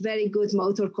with very good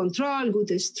motor control,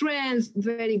 good strength,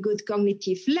 very good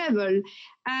cognitive level,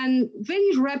 and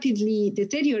very rapidly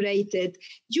deteriorated,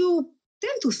 you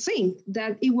tend to think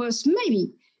that it was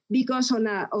maybe because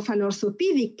of an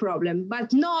orthopedic problem,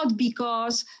 but not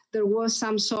because there was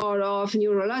some sort of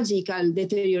neurological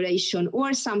deterioration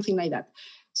or something like that.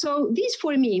 So this,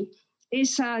 for me,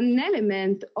 is an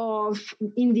element of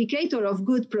indicator of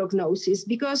good prognosis,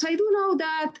 because I do know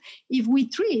that if we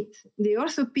treat the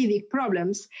orthopedic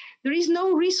problems, there is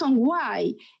no reason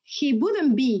why he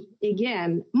wouldn't be,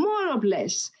 again, more or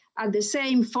less at the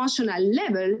same functional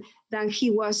level than he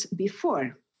was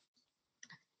before.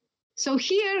 So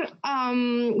here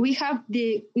we have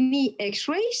the knee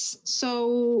x-rays.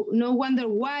 So no wonder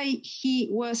why he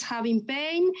was having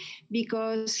pain,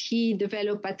 because he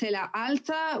developed patella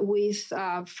alta with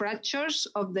fractures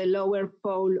of the lower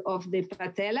pole of the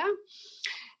patella.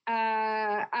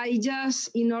 I just,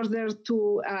 in order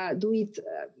to do it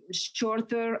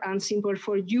shorter and simple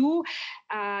for you,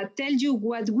 tell you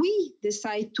what we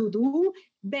decide to do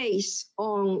based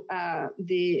on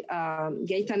the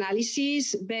gait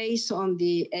analysis, based on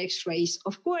the x-rays,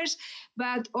 of course,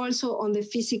 but also on the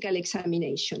physical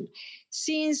examination.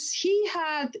 Since he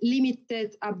had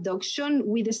limited abduction,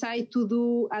 we decided to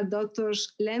do adductors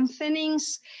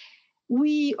lengthenings.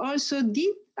 We also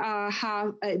did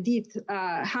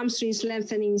hamstrings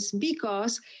lengthenings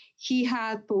because he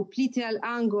had popliteal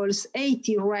angles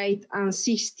 80 right and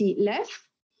 60 left.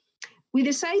 We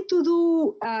decided to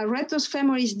do rectus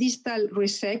femoris distal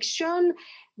resection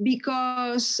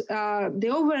because the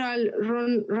overall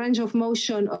range of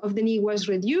motion of the knee was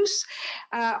reduced.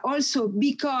 Also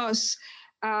because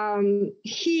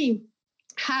he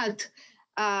had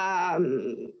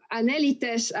an LE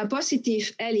test, a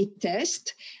positive LE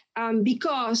test,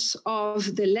 because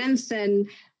of the lengthened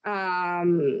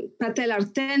patellar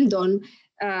tendon,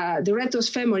 the rectus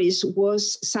femoris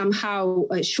was somehow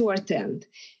shortened.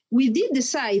 We did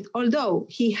decide, although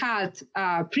he had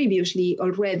previously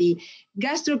already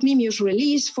gastrocnemius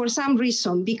release for some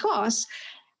reason, because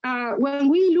when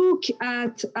we look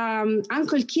at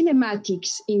ankle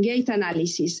kinematics in gait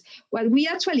analysis, what we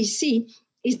actually see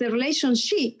is the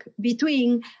relationship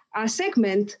between a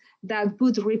segment that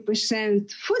would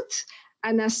represent foot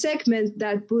and a segment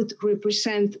that would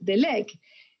represent the leg.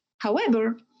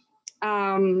 However,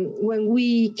 when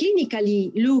we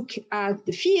clinically look at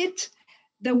the feet,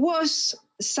 there was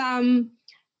some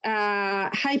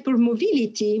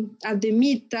hypermobility at the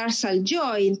mid-tarsal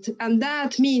joint, and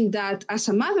that means that, as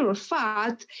a matter of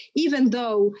fact, even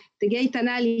though the gait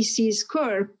analysis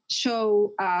curve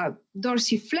show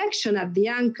dorsiflexion at the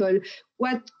ankle,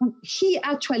 what he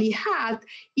actually had,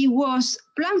 it was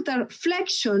plantar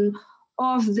flexion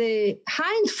of the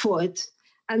hind foot,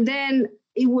 and then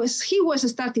he was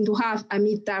starting to have a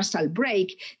mid-tarsal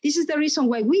break. This is the reason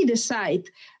why we decide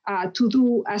to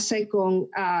do a second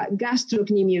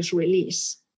gastrocnemius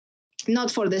release,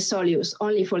 not for the soleus,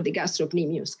 only for the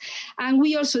gastrocnemius. And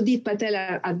we also did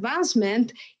patellar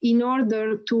advancement in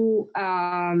order to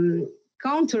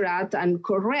counteract and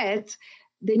correct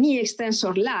the knee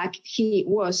extensor lag he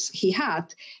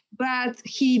had, but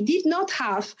he did not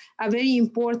have a very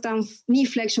important knee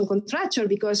flexion contracture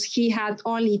because he had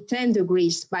only 10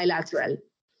 degrees bilateral.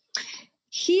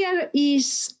 Here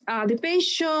is the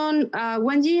patient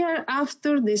 1 year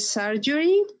after the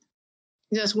surgery.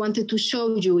 Just wanted to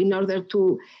show you in order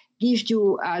to give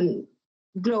you a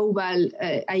global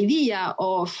idea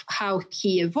of how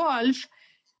he evolved.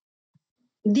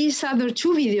 These other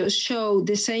two videos show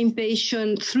the same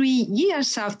patient 3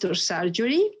 years after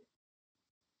surgery.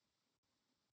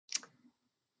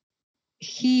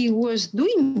 He was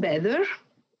doing better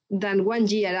than 1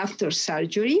 year after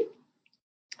surgery.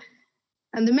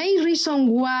 And the main reason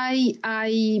why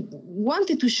I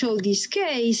wanted to show this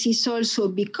case is also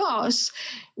because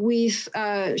with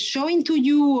showing to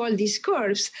you all these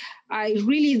curves, I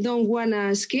really don't want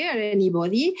to scare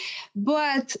anybody,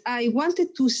 but I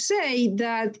wanted to say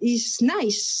that it's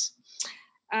nice.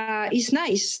 It's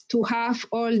nice to have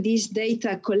all this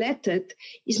data collected.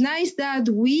 It's nice that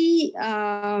we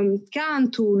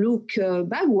can to look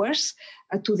backwards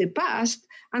to the past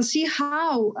and see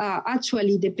how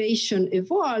actually the patient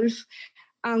evolved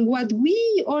And what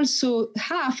we also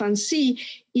have and see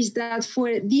is that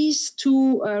for these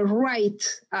two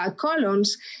right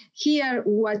columns, here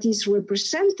what is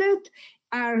represented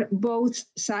are both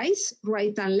sides,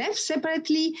 right and left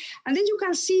separately. And then you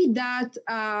can see that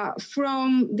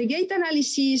from the gait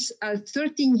analysis at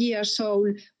 13 years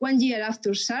old, 1 year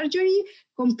after surgery,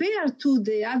 compared to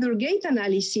the other gait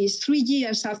analysis 3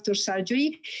 years after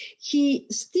surgery, he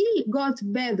still got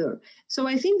better. So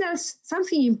I think that's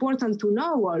something important to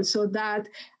know also, that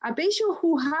a patient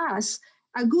who has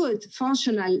a good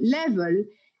functional level,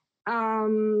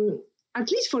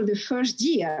 at least for the first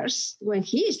years when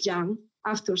he is young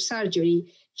after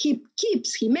surgery, he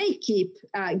may keep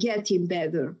getting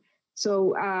better.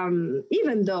 So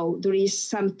even though there is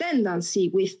some tendency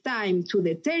with time to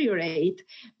deteriorate,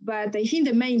 but I think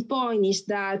the main point is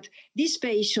that these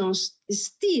patients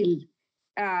still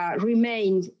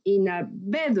remain in a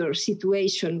better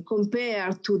situation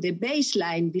compared to the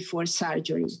baseline before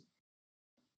surgery.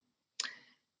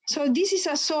 So this is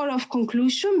a sort of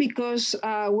conclusion, because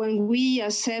when we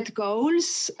set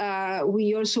goals,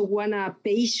 we also want our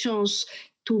patients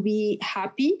to be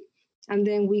happy. And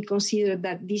then we consider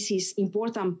that this is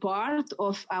important part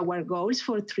of our goals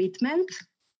for treatment.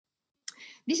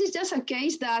 This is just a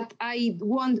case that I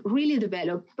won't really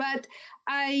develop, but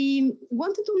I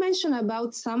wanted to mention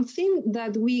about something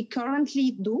that we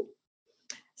currently do.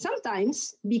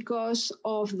 Sometimes, because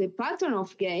of the pattern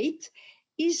of gait,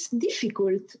 it's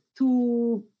difficult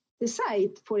to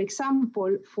decide, for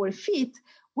example, for feet,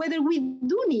 whether we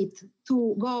do need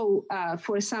to go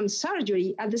for some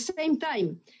surgery at the same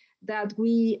time that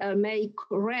we may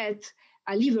correct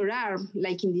a lever arm,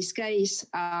 like in this case,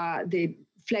 the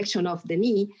flexion of the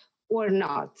knee, or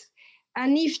not.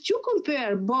 And if you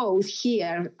compare both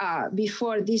here,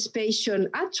 before this patient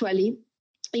actually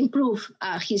improved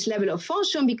his level of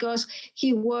function, because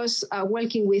he was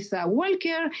working with a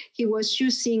walker, he was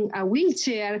using a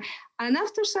wheelchair, and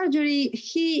after surgery,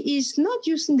 he is not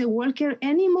using the walker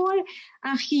anymore,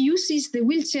 and he uses the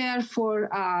wheelchair for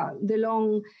the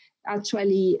long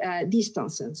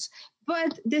distances.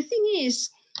 But the thing is,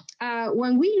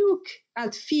 when we look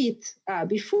at feet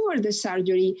before the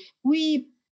surgery, we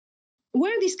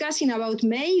were discussing about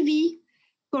maybe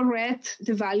correct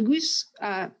the valgus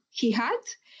he had,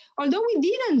 although we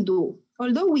didn't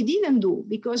do,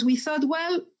 because we thought,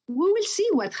 well, we will see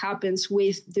what happens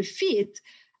with the feet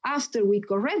after we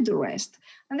correct the rest.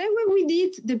 And then when we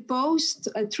did the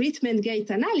post-treatment gait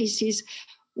analysis,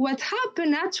 what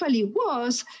happened actually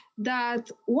was that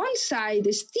one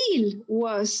side still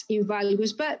was in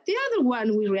valgus, but the other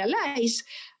one we realized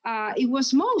it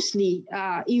was mostly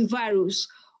in varus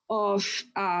of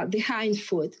the hind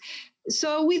foot.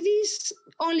 So with this,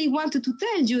 only wanted to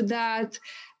tell you that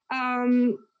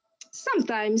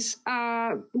sometimes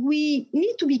we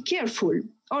need to be careful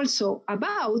also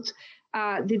about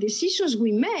the decisions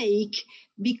we make,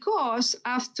 because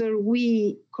after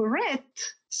we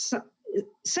correct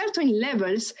certain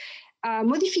levels,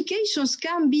 modifications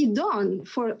can be done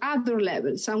for other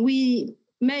levels, and we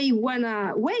may want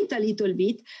to wait a little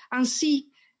bit and see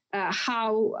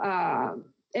how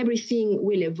everything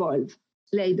will evolve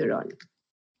later on.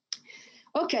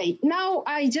 Okay, now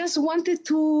I just wanted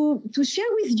to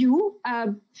share with you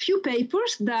a few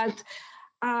papers that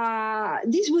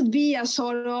this would be a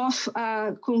sort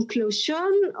of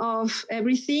conclusion of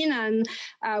everything, and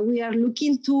we are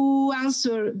looking to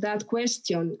answer that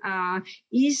question.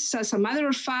 Is, as a matter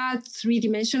of fact,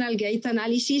 three-dimensional gait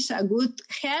analysis a good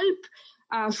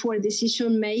help for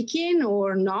decision-making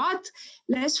or not?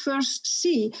 Let's first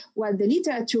see what the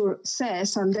literature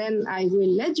says, and then I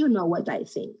will let you know what I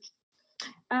think.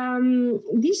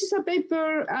 This is a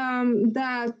paper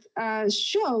that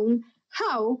shown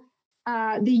how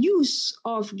the use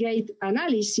of gait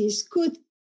analysis could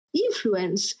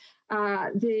influence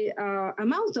the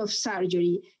amount of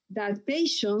surgery that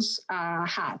patients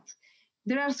had.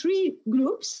 There are three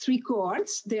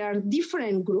cohorts. There are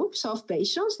different groups of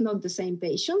patients, not the same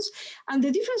patients. And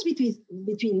the difference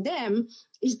between them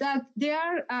is that they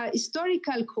are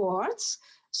historical cohorts.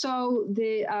 So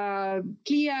the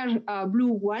clear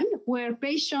blue one, where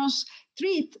patients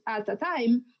treat at a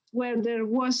time where there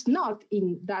was not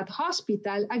in that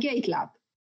hospital a gait lab.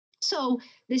 So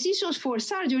decisions for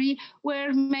surgery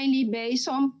were mainly based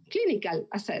on clinical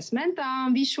assessment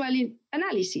and visual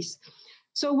analysis.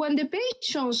 So when the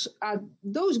patients,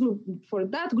 for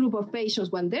that group of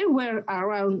patients, when they were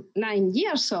around 9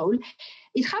 years old,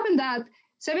 it happened that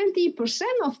 70%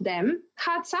 of them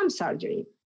had some surgery.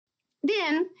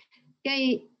 Then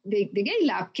the gait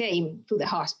lab came to the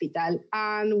hospital,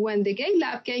 and when the gait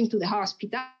lab came to the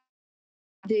hospital,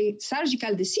 the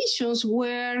surgical decisions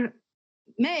were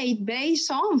made based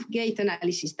on gait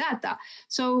analysis data.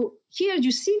 So here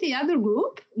you see the other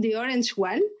group, the orange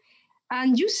one,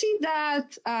 and you see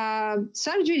that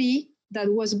surgery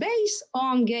that was based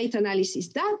on gait analysis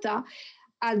data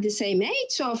at the same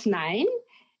age of 9,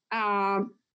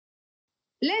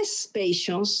 less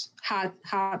patients had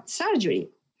surgery.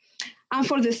 And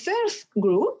for the third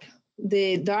group,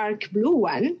 the dark blue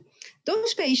one,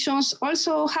 those patients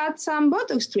also had some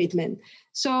Botox treatment.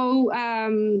 So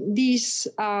this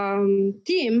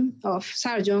team of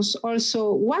surgeons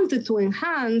also wanted to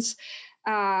enhance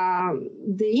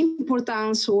the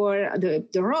importance or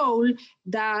the role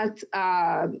that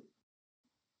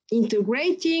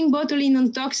integrating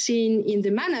botulinum toxin in the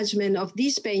management of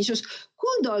these patients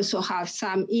could also have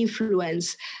some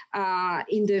influence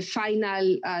in the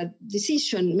final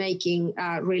decision-making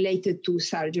related to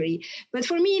surgery. But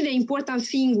for me, the important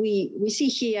thing we see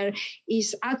here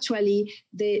is actually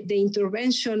the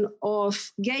intervention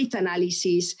of gait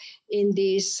analysis in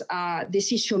this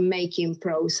decision-making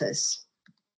process.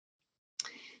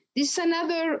 This is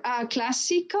another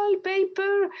classical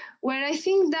paper where I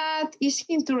think that is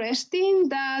interesting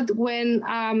that when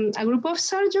a group of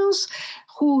surgeons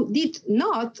who did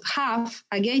not have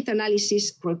a gait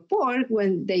analysis report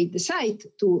when they decide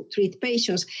to treat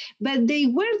patients, but they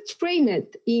were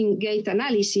trained in gait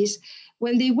analysis,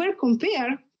 when they were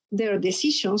compared their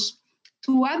decisions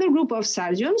to other group of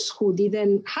surgeons who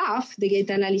didn't have the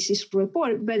gait analysis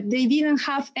report, but they didn't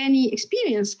have any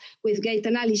experience with gait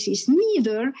analysis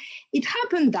neither, it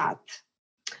happened that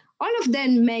all of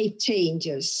them made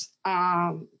changes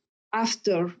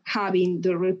after having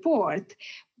the report.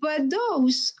 But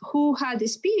those who had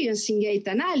experience in gait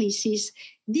analysis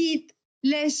did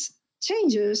less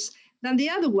changes than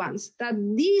the other ones. That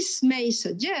this may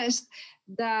suggest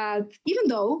that even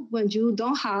though when you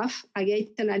don't have a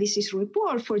gait analysis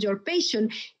report for your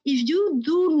patient, if you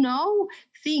do know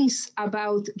things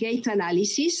about gait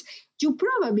analysis, you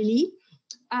probably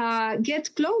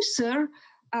get closer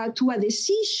to a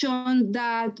decision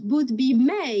that would be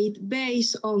made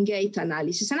based on gait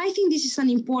analysis. And I think this is an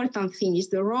important thing, is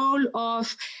the role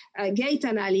of gait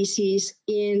analysis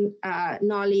in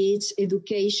knowledge,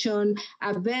 education,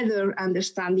 a better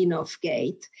understanding of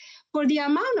gait. For the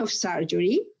amount of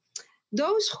surgery,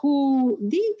 those who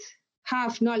did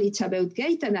have knowledge about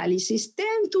gait analysis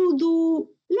tend to do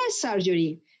less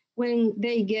surgery when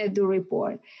they get the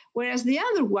report, whereas the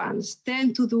other ones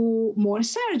tend to do more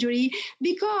surgery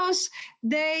because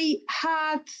they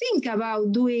had think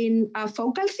about doing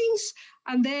focal things,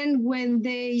 and then when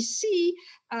they see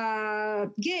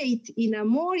gait in a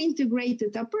more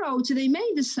integrated approach, they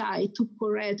may decide to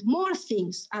correct more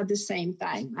things at the same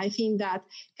time. I think that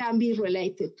can be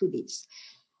related to this.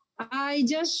 I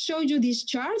just showed you this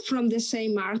chart from the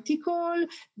same article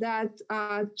that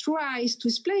tries to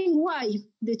explain why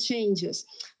the changes.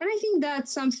 And I think that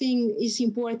something is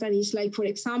important is like, for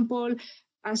example,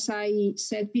 as I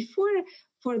said before,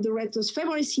 for the rectus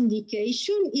femoris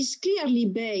indication is clearly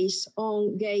based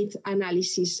on gait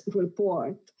analysis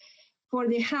report. For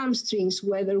the hamstrings,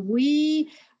 whether we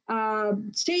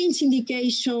change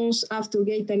indications after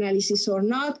gait analysis or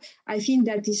not, I think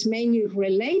that is mainly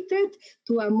related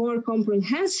to a more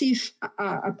comprehensive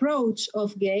approach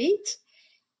of gait.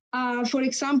 For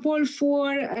example,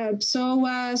 for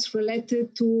psoas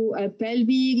related to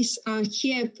pelvis and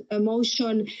hip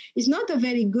motion is not a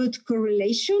very good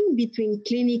correlation between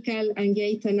clinical and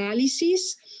gait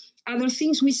analysis. Other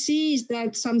things we see is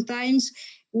that sometimes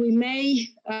we may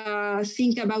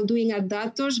think about doing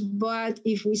adductors, but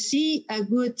if we see a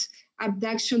good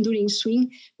abduction during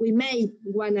swing, we may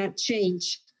want to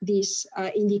change this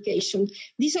indication.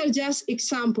 These are just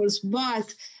examples,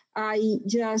 but I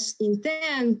just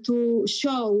intend to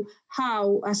show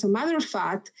how, as a matter of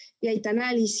fact, gait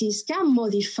analysis can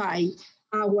modify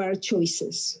our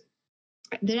choices.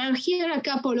 There are here a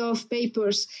couple of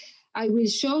papers I will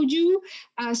show you,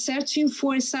 searching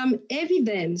for some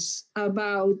evidence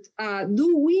about,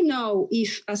 do we know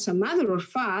if, as a matter of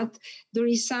fact, there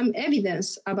is some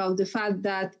evidence about the fact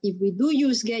that if we do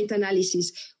use gait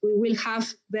analysis, we will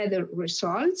have better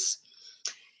results.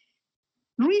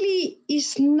 Really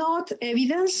is not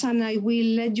evidence, and I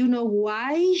will let you know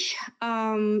why,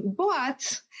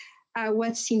 but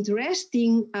what's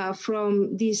interesting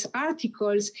from these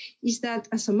articles is that,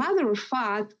 as a matter of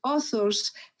fact,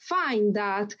 authors find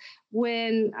that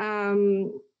when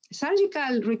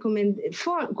surgical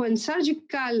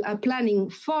planning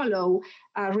follow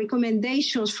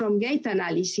recommendations from gait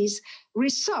analysis,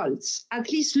 results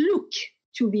at least look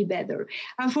to be better.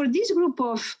 And for this group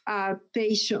of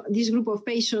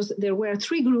patients, there were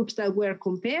 3 groups that were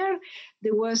compared.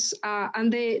 There was,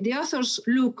 and the authors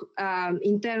look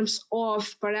in terms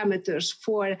of parameters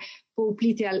for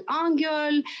popliteal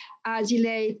angle,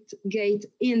 gait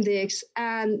index,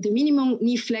 and the minimum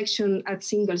knee flexion at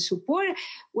single support.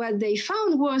 What they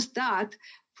found was that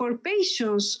for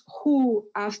patients who,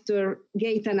 after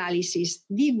gait analysis,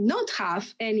 did not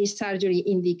have any surgery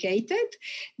indicated,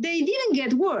 they didn't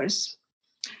get worse.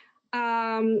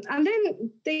 And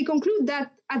then they conclude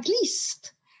that at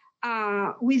least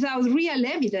without real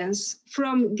evidence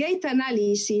from gait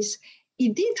analysis,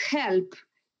 it did help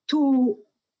to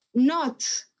not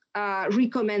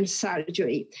recommend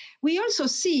surgery. We also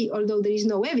see, although there is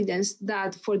no evidence,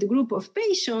 that for the group of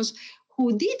patients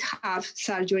who did have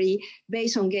surgery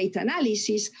based on gait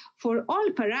analysis, for all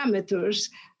parameters,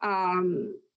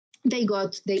 they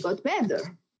got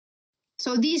better.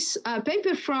 So this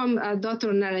paper from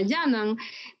Dr. Narayanan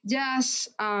just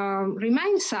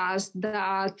reminds us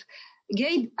that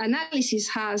gait analysis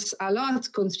has a lot to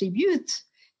contribute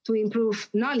to improve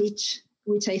knowledge,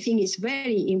 which I think is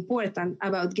very important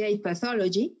about gait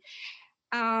pathology.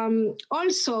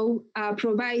 Also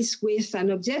provides with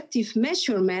an objective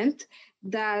measurement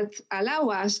that allow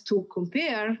us to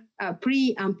compare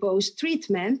pre and post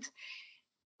treatment.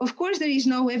 Of course, there is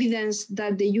no evidence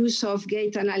that the use of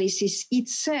gait analysis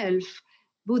itself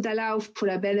would allow for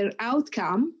a better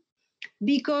outcome,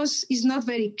 because it's not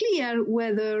very clear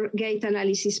whether gait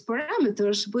analysis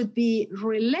parameters would be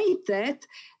related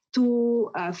to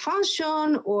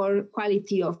function or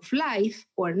quality of life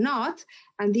or not.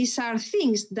 And these are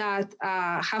things that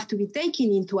have to be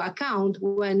taken into account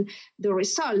when the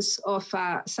results of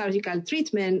surgical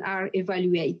treatment are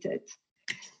evaluated.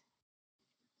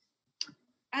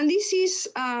 And this is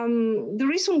the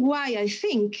reason why I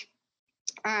think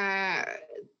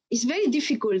it's very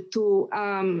difficult to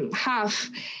have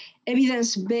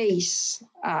evidence base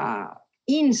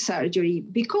in surgery,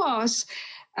 because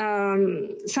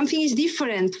something is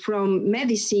different from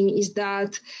medicine is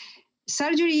that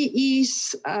surgery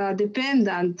is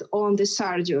dependent on the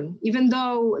surgeon, even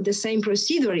though the same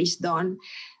procedure is done.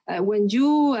 When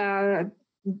you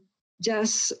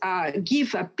just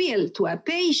give a pill to a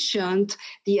patient,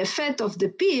 the effect of the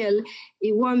pill,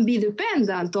 it won't be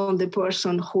dependent on the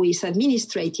person who is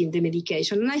administrating the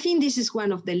medication. And I think this is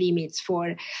one of the limits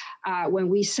for when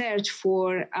we search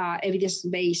for evidence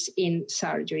base in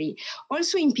surgery.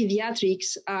 Also in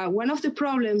pediatrics, one of the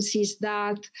problems is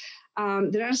that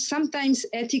there are sometimes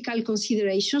ethical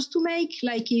considerations to make,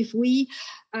 like if we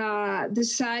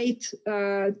decide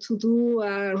to do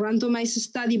a randomized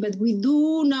study, but we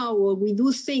do know or we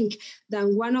do think that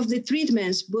one of the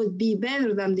treatments would be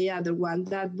better than the other one,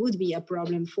 that would be a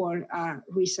problem for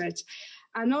research.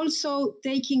 And also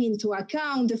taking into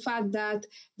account the fact that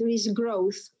there is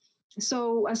growth.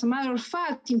 So as a matter of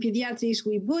fact, in pediatrics,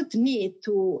 we would need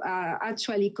to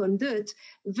actually conduct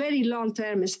very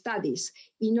long-term studies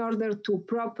in order to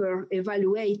properly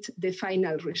evaluate the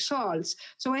final results.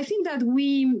 So I think that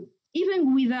we,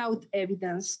 even without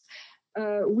evidence,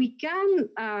 we can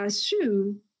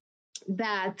assume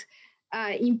that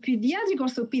in pediatric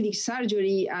orthopedic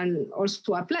surgery, and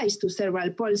also applies to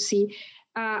cerebral palsy,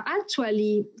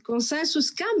 actually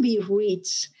consensus can be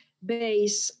reached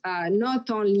based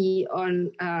not only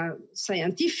on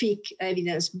scientific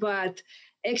evidence, but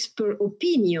expert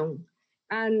opinion.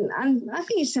 And I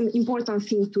think it's an important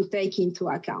thing to take into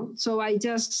account. So I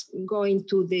just go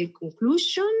into the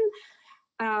conclusion.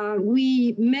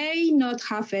 We may not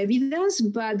have evidence,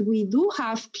 but we do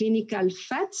have clinical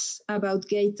facts about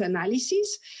gait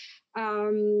analysis.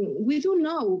 We do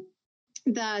know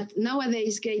that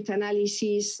nowadays gait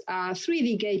analysis,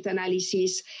 3D gait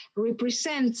analysis,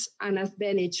 represents an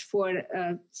advantage for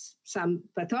some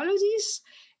pathologies,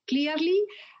 clearly.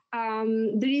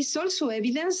 There is also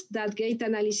evidence that gait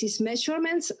analysis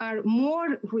measurements are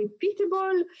more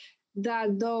repeatable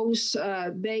than those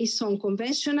based on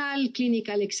conventional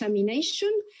clinical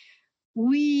examination.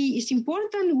 It's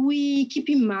important we keep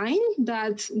in mind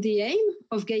that the aim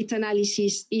of gait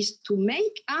analysis is to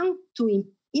make and to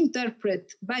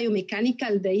interpret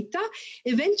biomechanical data.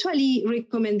 Eventually,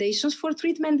 recommendations for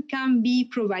treatment can be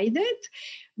provided,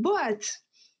 but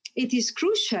it is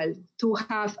crucial to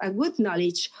have a good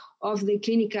knowledge of the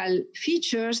clinical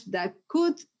features that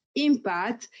could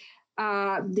impact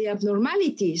the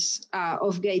abnormalities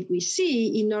of gait we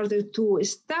see in order to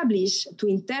establish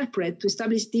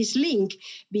this link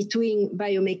between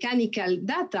biomechanical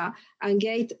data and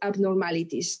gait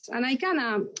abnormalities. And I kind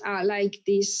of like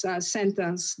this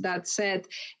sentence that said,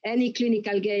 any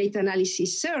clinical gait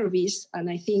analysis service, and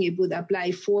I think it would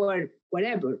apply for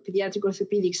whatever, pediatric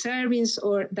orthopedic service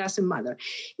or doesn't matter,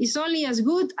 is only as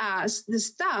good as the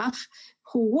staff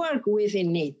who work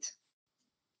within it.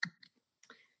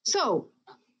 So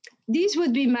this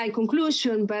would be my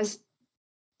conclusion, but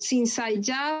since I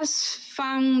just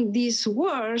found these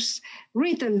words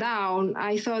written down,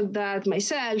 I thought that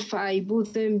myself, I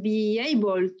wouldn't be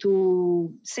able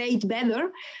to say it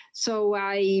better. So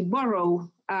I borrow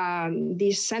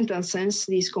these sentences,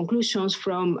 these conclusions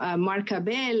from Marc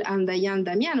Abel and Diane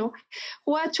Damiano,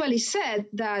 who actually said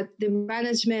that the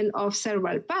management of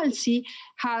cerebral palsy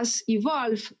has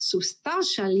evolved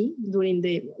substantially during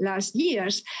the last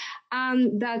years,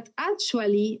 and that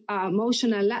actually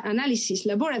motion analysis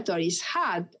laboratories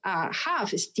have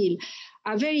still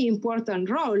a very important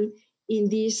role in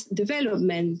this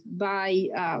development by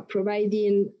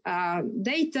providing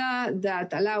data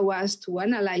that allow us to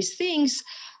analyze things,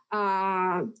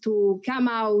 to come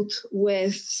out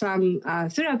with some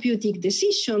therapeutic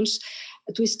decisions,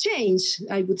 to exchange,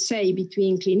 I would say,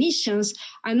 between clinicians,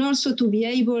 and also to be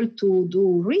able to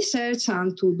do research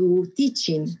and to do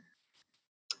teaching.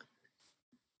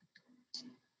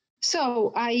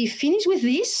 So I finish with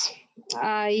this.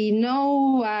 I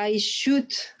know I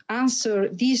should answer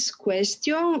this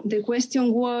question. The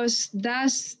question was,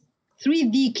 does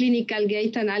 3D clinical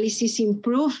gait analysis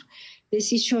improve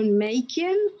decision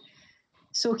making?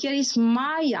 So here is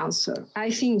my answer.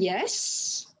 I think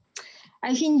yes.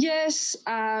 I think yes,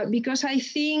 because I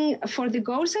think for the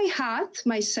goals I had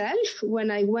myself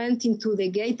when I went into the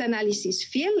gait analysis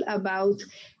field about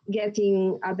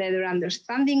getting a better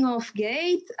understanding of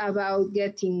gait, about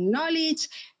getting knowledge,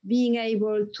 being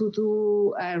able to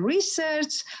do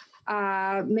research,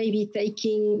 maybe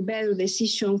taking better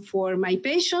decisions for my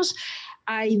patients,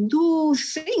 I do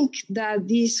think that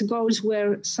these goals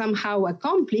were somehow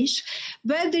accomplished,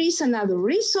 but there is another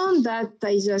reason that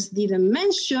I just didn't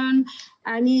mention,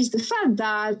 and is the fact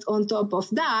that on top of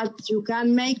that, you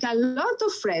can make a lot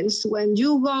of friends when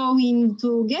you go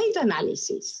into gait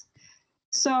analysis.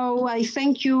 So I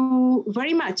thank you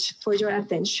very much for your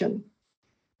attention.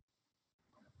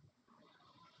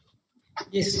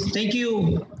 Yes, thank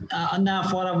you, Anna,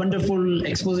 for a wonderful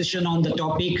exposition on the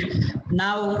topic.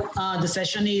 Now the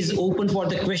session is open for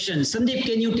the questions. Sandeep,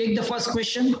 can you take the first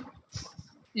question?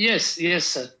 Yes,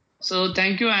 sir. So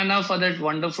thank you, Anna, for that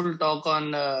wonderful talk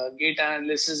on gait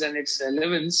analysis and its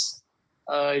relevance.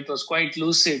 It was quite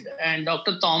lucid. And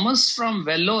Dr. Thomas from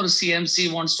Vellore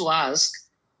CMC wants to ask,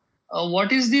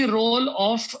 what is the role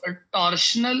of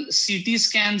torsional CT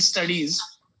scan studies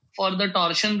for the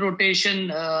torsion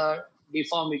rotation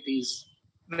deformities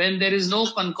when there is no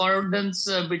concordance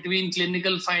between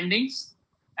clinical findings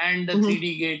and the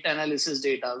 3D gait analysis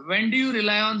data? When do you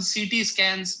rely on CT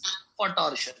scans for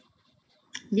torsion?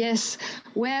 Yes,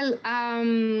 well,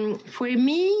 for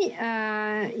me,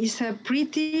 it's a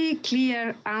pretty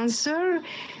clear answer,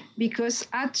 because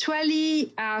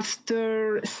actually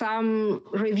after some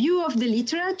review of the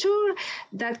literature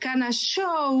that kind of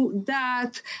show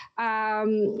that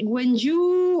when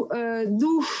you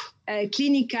do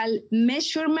clinical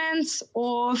measurements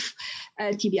of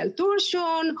tibial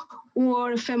torsion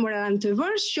or femoral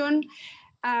anteversion,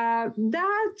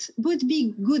 that would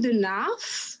be good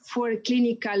enough for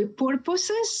clinical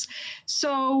purposes.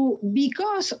 So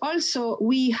because also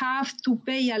we have to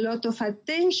pay a lot of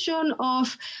attention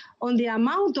on the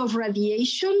amount of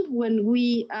radiation when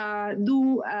we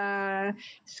do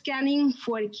scanning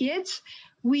for kids,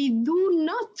 we do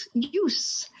not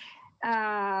use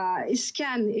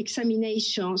scan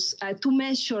examinations to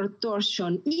measure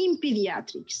torsion in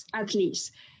pediatrics, at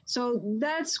least. So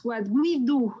that's what we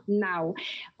do now.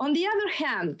 On the other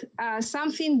hand,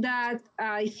 something that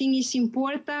I think is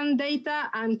important data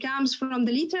and comes from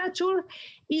the literature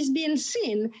is being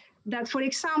seen that, for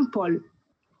example,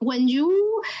 when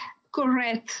you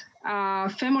correct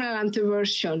femoral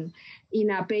anteversion in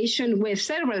a patient with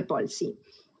cerebral palsy,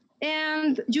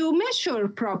 and you measure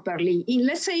properly in,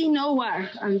 let's say, in OR,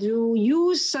 and you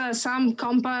use some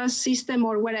compass system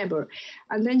or whatever,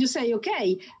 and then you say,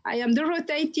 okay, I am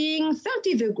rotating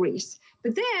 30 degrees.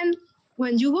 But then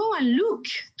when you go and look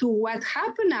to what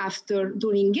happened after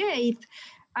during gait,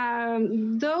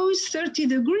 those 30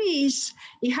 degrees,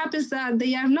 it happens that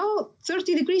they are not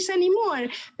 30 degrees anymore,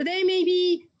 but they may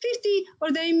be 50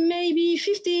 or they may be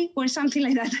 50 or something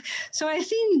like that. So I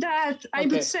think that I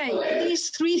would say these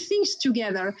three things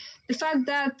together, the fact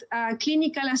that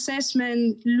clinical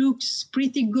assessment looks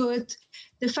pretty good,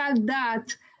 the fact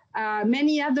that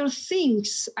many other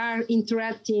things are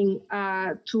interacting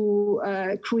to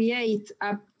create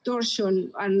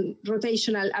torsion and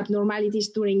rotational abnormalities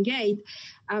during gait,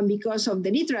 because of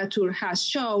the literature has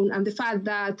shown, and the fact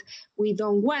that we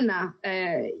don't wanna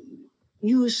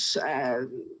use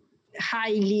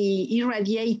highly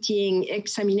irradiating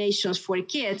examinations for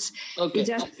kids, we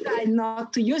just decide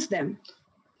not to use them.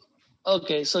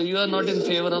 Okay, so you are not in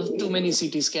favor of too many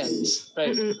CT scans,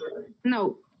 right?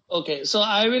 No. Okay, so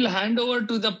I will hand over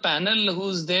to the panel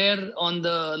who's there on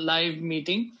the live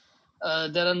meeting.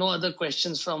 There are no other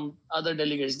questions from other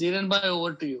delegates. Dhiren bhai,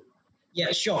 over to you.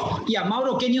 Yeah, sure. Yeah,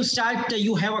 Mauro, can you start?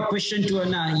 You have a question to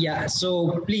Ana. Yeah,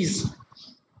 so please.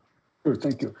 Sure,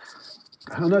 thank you.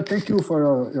 Ana, thank you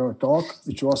for your talk,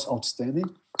 which was outstanding.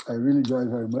 I really enjoyed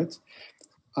very much.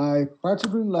 I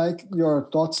particularly like your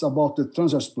thoughts about the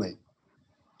transverse plane.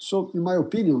 So, in my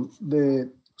opinion,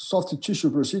 the soft tissue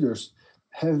procedures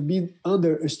have been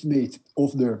underestimated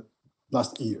over the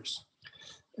last years.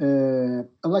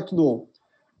 I'd like to know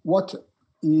what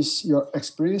is your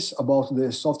experience about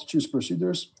the soft tissue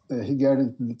procedures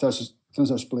regarding the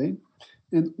transverse plane,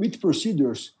 and which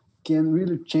procedures can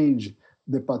really change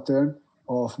the pattern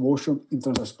of motion in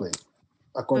transverse plane,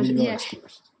 according to your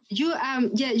experience.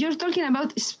 You're talking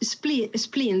about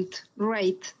splint,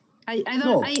 right? I don't.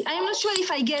 No. I am not sure if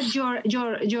I get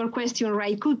your question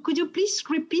right. Could you please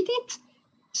repeat it?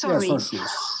 Sorry.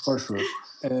 Yes, for sure.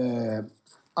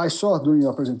 I saw during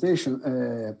your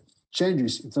presentation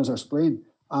changes in transverse plane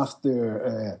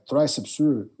after tricep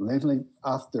surgery lengthening,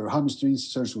 after hamstring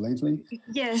surgery lengthening.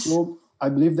 Yes. So I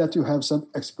believe that you have some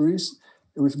experience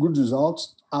with good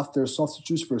results after soft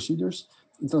tissue procedures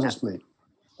in transverse plane,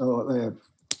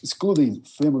 excluding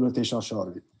femur rotational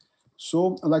shortening.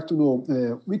 So I'd like to know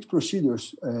which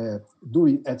procedures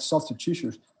doing at soft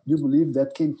tissues do you believe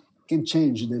that can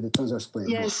change the transverse plane?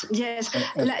 Yes, yes.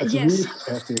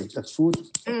 At foot,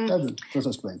 every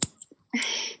transverse plane.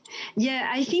 Yeah,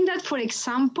 I think that, for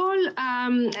example,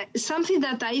 something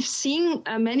that I've seen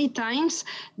many times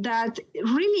that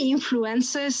really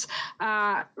influences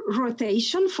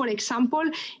rotation, for example,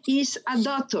 is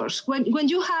adductors. When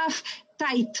you have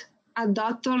tight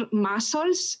adductor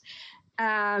muscles,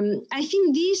 I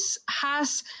think this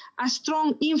has a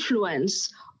strong influence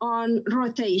on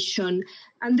rotation.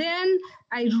 And then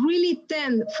I really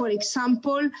tend, for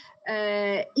example,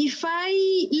 if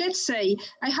let's say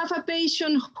I have a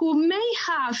patient who may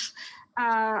have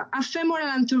a femoral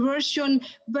anteversion,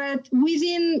 but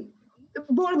within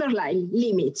borderline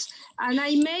limits, and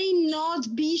I may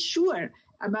not be sure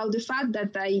about the fact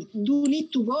that I do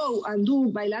need to go and do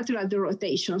bilateral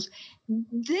rotations,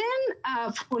 then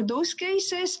for those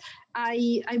cases,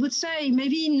 I would say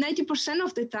maybe 90%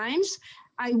 of the times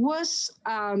I was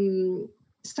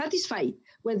satisfied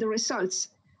with the results.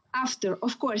 After,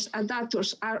 of course,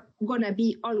 adductors are going to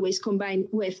be always combined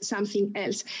with something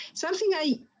else. Something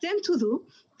I tend to do,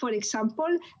 for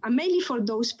example, and mainly for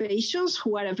those patients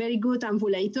who are very good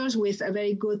ambulators with a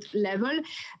very good level,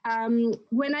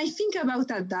 when I think about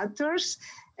adductors,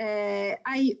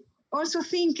 I also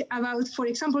think about, for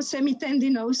example,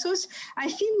 semitendinosus. I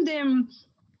think the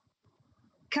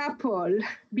couple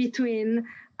between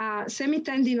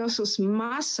semitendinosus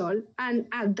muscle and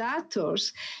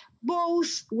adductors,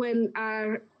 both when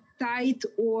are tight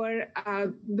or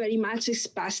very much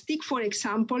spastic, for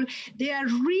example, they are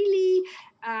really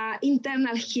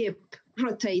internal hip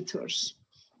rotators.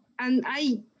 And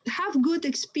I have good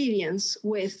experience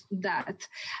with that.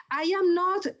 I am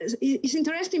not, it's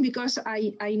interesting because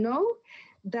I know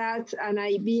that, and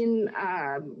I've been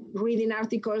reading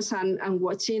articles and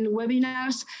watching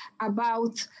webinars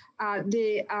about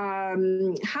the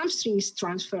hamstrings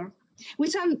transfer,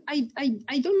 which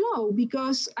I don't know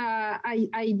because I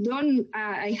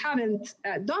haven't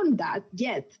done that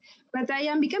yet, but I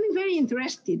am becoming very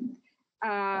interested.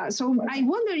 So I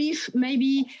wonder if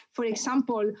maybe, for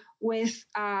example, with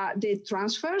the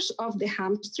transfers of the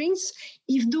hamstrings,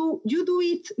 if you do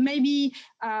it maybe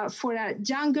for a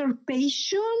younger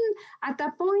patient at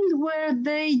a point where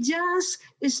they just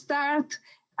start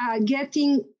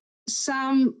getting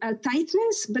some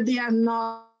tightness, but they are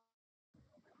not.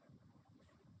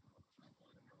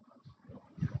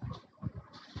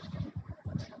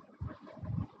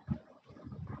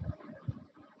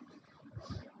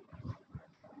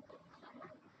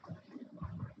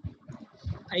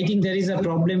 I think there is a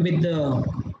problem with the...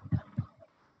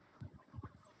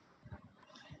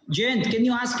 Jayanth, can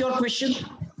you ask your question?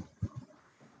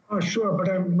 Sure, but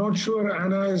I'm not sure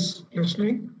Ana is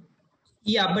listening.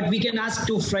 Yeah, but we can ask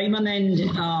to Freeman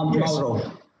and Mauro.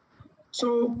 Yes.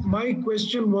 So my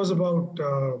question was about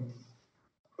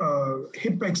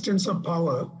hip extensor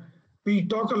power. We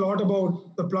talk a lot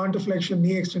about the plantar flexion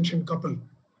knee extension couple,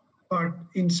 but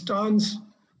in stance,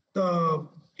 the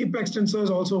hip extensor is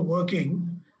also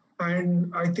working,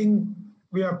 and I think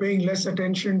we are paying less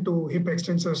attention to hip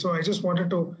extensor. So I just wanted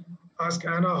to ask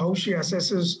Ana how she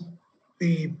assesses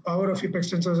the power of hip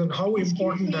extensors and how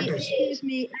important that is. Excuse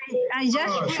me, I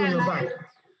just sure, you're back.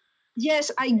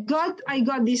 Yes, I got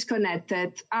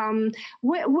disconnected.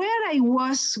 Where I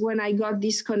was when I got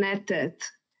disconnected?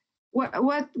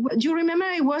 What do you remember?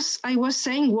 I was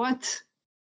saying what?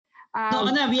 No,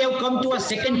 Ana, we have come to a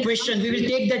second question. We will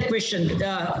take that question.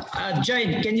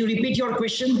 Jayanth, can you repeat your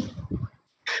question?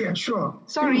 Yeah, sure.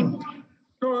 Sorry.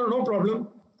 No problem.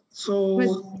 So,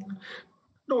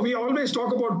 no, we always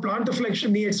talk about plantar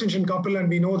flexion knee extension couple, and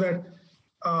we know that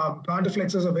plantar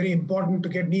flexors are very important to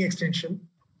get knee extension.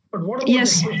 But what about the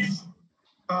hips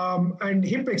and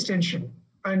hip extension?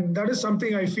 And that is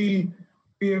something I feel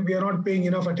we are not paying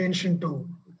enough attention to.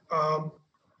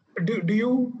 Do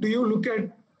you look at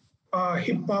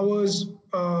hip powers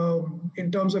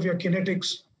in terms of your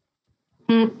kinetics?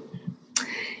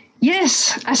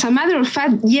 Yes, as a matter of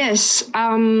fact, yes.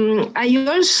 I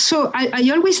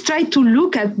always try to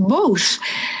look at both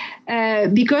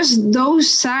because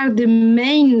those are the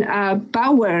main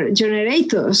power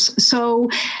generators. So,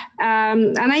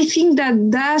 and I think that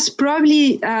that's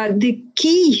probably the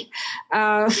key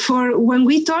for when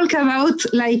we talk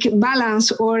about like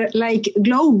balance or like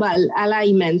global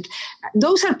alignment.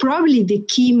 Those are probably the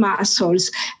key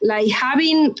muscles, like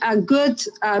having a good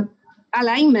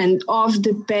alignment of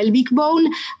the pelvic bone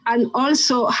and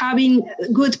also having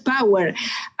good power.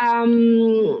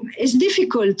 It's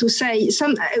difficult to say.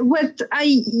 What I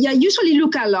usually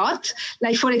look a lot,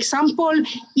 like for example,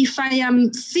 if I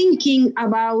am thinking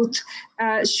about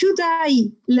should I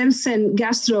lengthen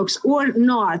gastrocs or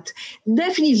not,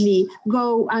 definitely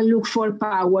go and look for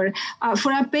power.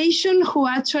 For a patient who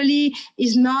actually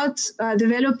is not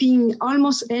developing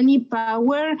almost any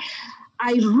power,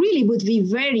 I really would be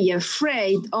very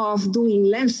afraid of doing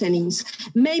lengthenings.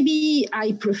 Maybe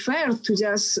I prefer to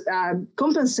just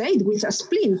compensate with a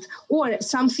splint or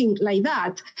something like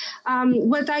that.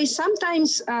 What I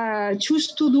sometimes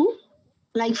choose to do,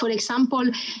 like for example,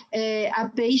 a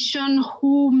patient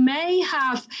who may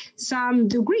have some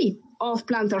degree of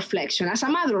plantar flexion, as a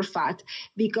matter of fact,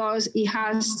 because it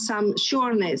has some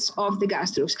shortness of the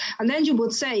gastrocs. And then you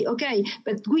would say, okay,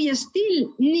 but we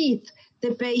still need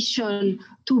the patient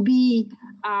to be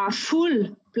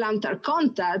full plantar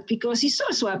contact because it's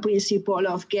also a principle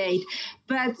of gait.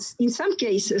 But in some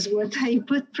cases, what I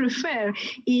would prefer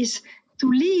is to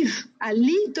leave a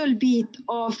little bit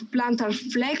of plantar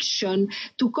flexion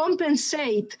to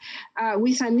compensate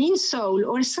with an insole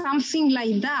or something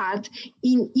like that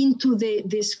into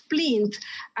the splint.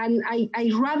 And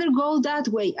I rather go that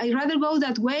way. I rather go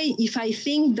that way if I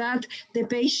think that the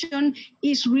patient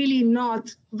is really not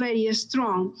very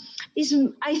strong.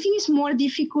 I think it's more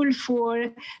difficult for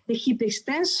the hip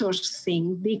extensors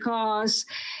thing because,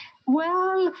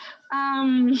 well,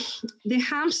 the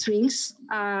hamstrings,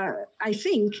 I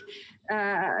think,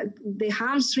 the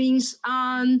hamstrings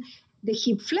and the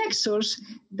hip flexors,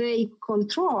 they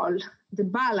control the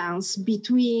balance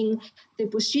between the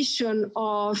position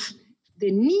of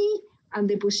the knee and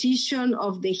the position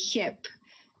of the hip.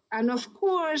 And of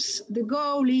course, the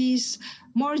goal is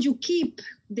more you keep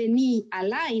the knee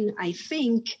aligned, I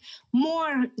think,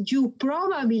 more you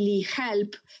probably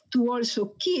help to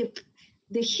also keep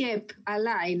the hip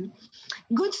aligned.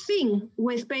 Good thing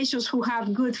with patients who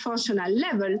have good functional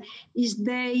level is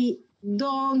they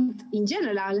don't, in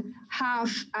general,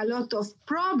 have a lot of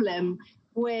problem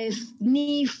with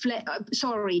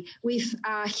with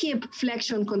hip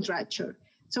flexion contracture.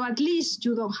 So at least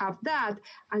you don't have that,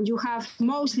 and you have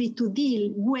mostly to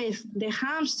deal with the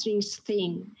hamstrings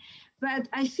thing. But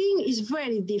I think it's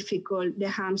very difficult, the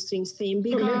hamstrings thing,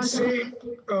 because... So let's say,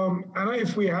 Ana,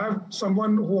 if we have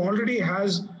someone who already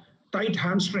has tight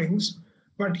hamstrings,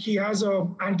 but he has a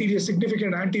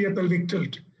significant anterior pelvic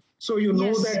tilt. So you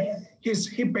know that his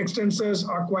hip extensors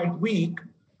are quite weak.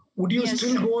 Would you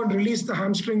still go and release the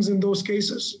hamstrings in those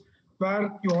cases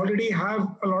where you already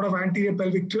have a lot of anterior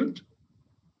pelvic tilt?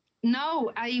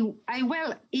 No,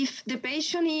 well, if the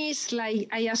patient is like,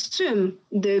 I assume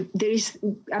it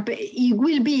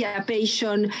will be a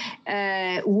patient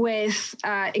with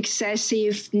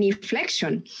excessive knee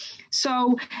flexion.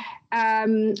 So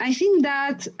I think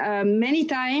that many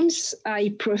times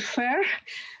I prefer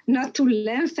not to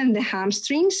lengthen the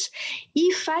hamstrings.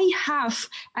 If I have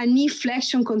a knee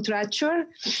flexion contracture,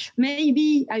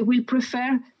 maybe I will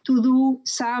prefer to do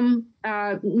some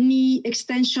knee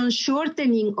extension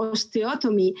shortening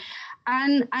osteotomy.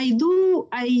 And I do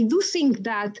think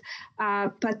that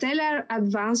patellar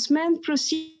advancement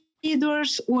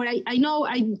procedures, or I know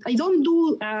I don't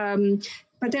do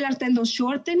patellar tendon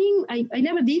shortening. I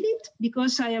never did it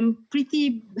because I am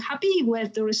pretty happy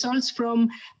with the results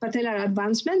from patellar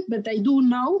advancement, but I do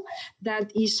know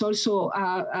that is also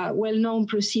a well-known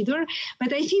procedure.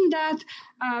 But I think that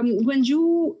when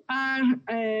you are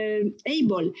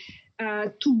able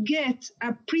to get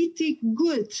a pretty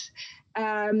good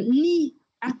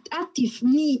active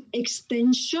knee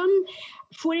extension,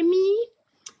 for me,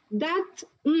 that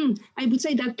I would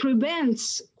say that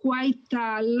prevents quite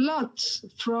a lot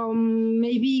from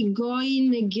maybe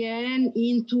going again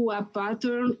into a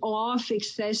pattern of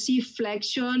excessive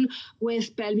flexion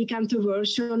with pelvic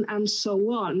anteversion and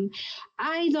so on.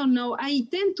 I don't know. I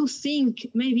tend to think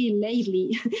maybe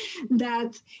lately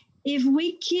that if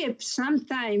we keep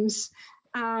sometimes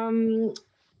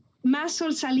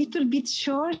muscles a little bit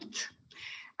short,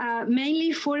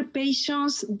 mainly for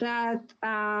patients that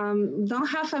don't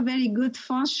have a very good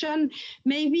function,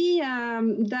 maybe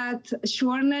that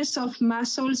shortness of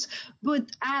muscles would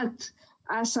add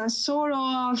as a sort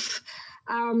of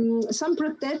some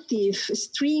protective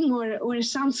string or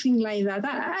something like that.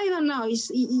 I don't know. It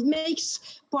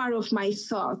makes part of my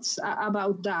thoughts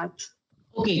about that.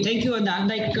 Okay, thank you, Ana.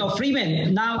 Like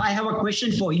Freeman, now I have a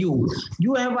question for you.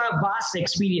 You have a vast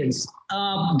experience.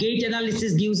 Gait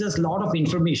analysis gives us a lot of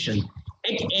information.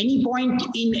 At any point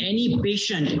in any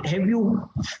patient, have you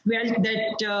felt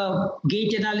that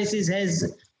gait analysis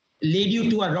has led you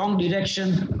to a wrong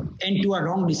direction and to a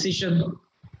wrong decision?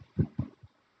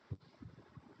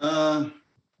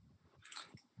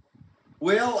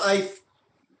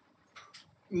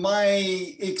 My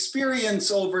experience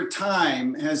over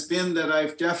time has been that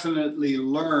I've definitely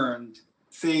learned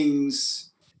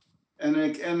things. And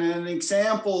an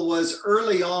example was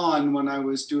early on when I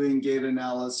was doing gait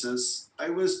analysis, I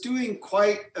was doing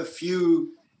quite a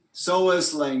few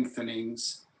psoas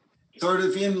lengthenings, sort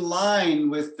of in line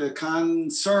with the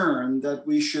concern that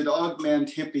we should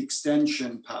augment hip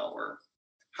extension power.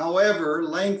 However,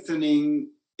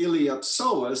 lengthening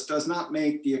iliopsoas does not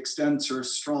make the extensor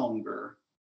stronger.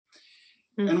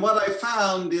 And what I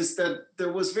found is that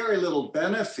there was very little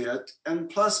benefit, and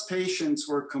plus patients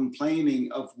were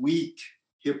complaining of weak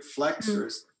hip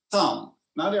flexors, some,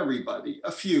 not everybody,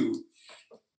 a few,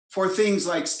 for things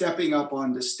like stepping up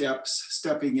onto steps,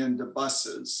 stepping into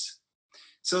buses.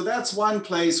 So that's one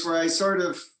place where I sort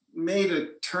of made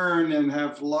a turn and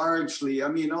have largely, I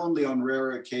mean, only on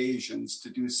rare occasions to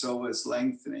do psoas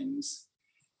lengthenings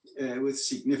with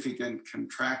significant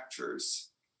contractures.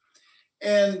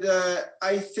 And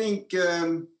I think,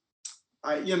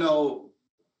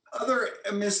 other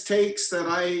mistakes that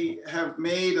I have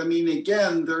made, I mean,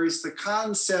 again, there is the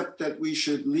concept that we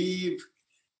should leave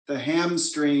the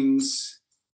hamstrings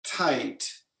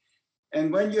tight.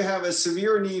 And when you have a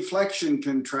severe knee flexion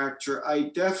contracture, I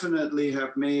definitely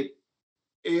have made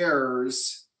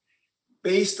errors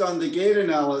based on the gait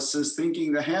analysis,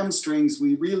 thinking the hamstrings,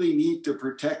 we really need to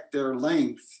protect their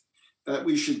length, that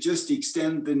we should just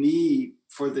extend the knee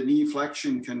for the knee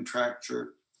flexion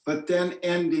contracture, but then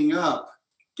ending up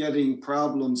getting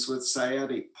problems with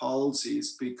sciatic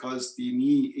palsies because the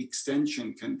knee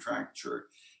extension contracture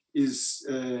is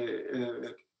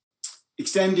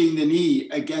extending the knee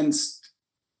against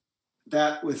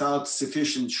that without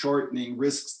sufficient shortening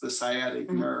risks the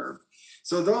sciatic nerve.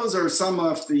 So those are some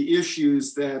of the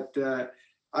issues that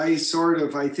I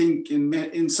think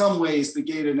in some ways the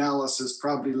gait analysis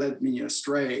probably led me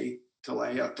astray till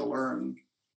I had to learn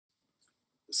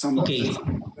some of it.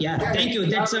 Yeah, thank you.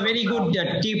 That's a very good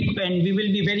tip, and we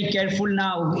will be very careful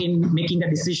now in making the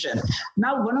decision.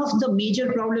 Now, one of the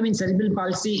major problem in cerebral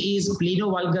palsy is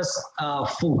planovalgus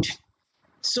foot.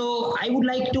 So I would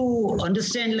like to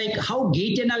understand like how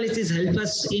gait analysis help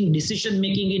us in decision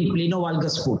making in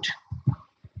planovalgus foot.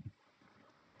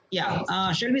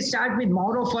 Yeah, shall we start with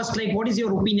Mauro first? Like, what is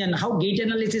your opinion? How gait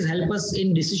analysis help us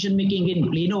in decision making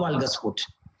in planovalgus foot?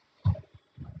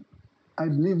 I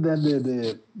believe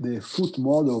that the foot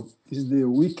model is the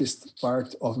weakest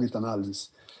part of gait analysis.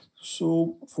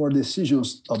 So for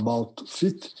decisions about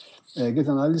fit, gait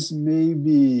analysis may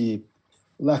be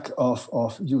lack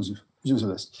of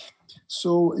useless.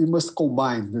 So you must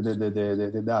combine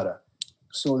the data.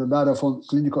 So the data from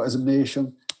clinical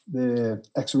examination, the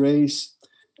X-rays,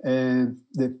 and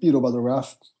the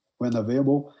pyrobadograph, when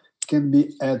available, can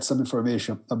be add some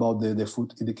information about the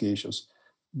foot indications.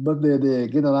 But the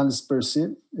gait analysis per se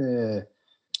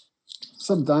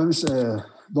sometimes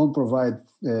don't provide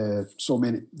so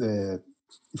many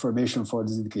information for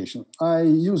this indication. I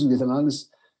use gait analysis,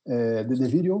 the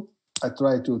video. I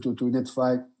try to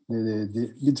identify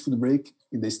the midfoot break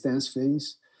in the stance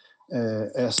phase,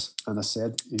 as Ana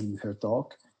said in her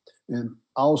talk. And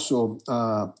also,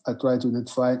 I try to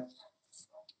identify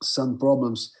some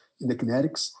problems in the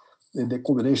kinetics, the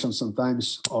combination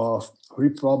sometimes of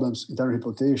rib problems, internal hip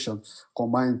rotation,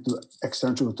 combined to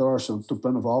external torsion to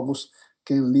plantar valgus,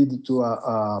 can lead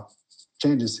to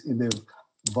changes in the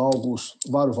varal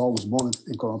valgus moment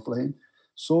in coronal plane.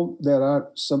 So there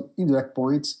are some indirect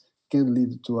points can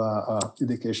lead to a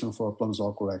indication for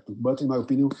plantar correctum. But in my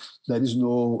opinion, there is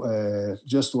no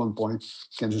just one point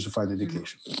can justify the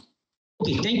indication.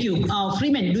 Okay, thank you.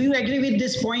 Freeman, do you agree with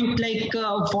this point, like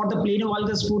for the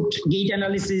planovalgus foot, gait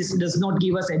analysis does not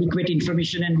give us adequate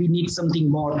information and we need something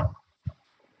more?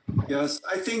 Yes,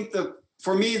 I think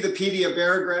for me, the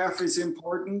pediobarograph is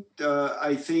important.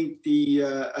 I think the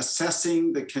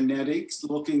assessing the kinetics,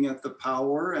 looking at the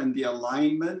power and the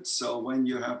alignment. So when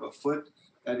you have a foot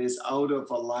that is out of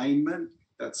alignment,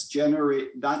 that's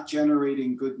not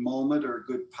generating good moment or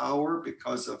good power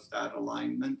because of that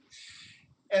alignment.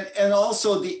 And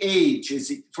also the age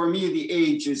for me, the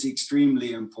age is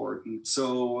extremely important.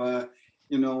 So, a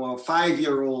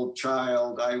 5-year-old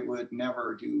child, I would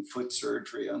never do foot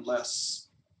surgery unless,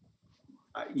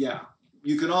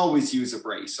 you can always use a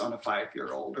brace on a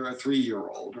 5-year-old or a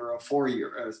 3-year-old or a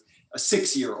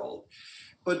 6-year-old.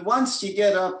 But once you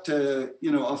get up to,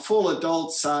 a full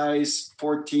adult size,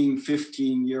 14,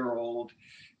 15-year-old,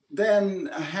 then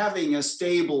having a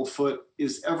stable foot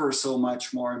is ever so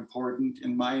much more important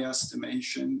in my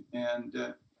estimation. And,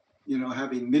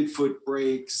 having midfoot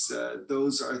breaks,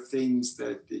 those are things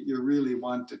that you really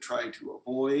want to try to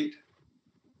avoid.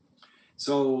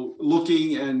 So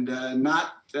looking and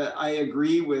I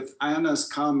agree with Anna's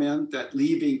comment that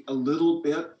leaving a little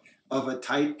bit of a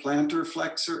tight plantar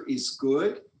flexor is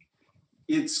good.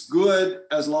 It's good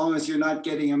as long as you're not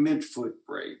getting a midfoot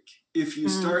break. If you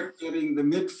start getting the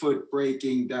midfoot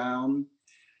breaking down,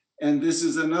 and this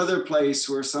is another place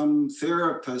where some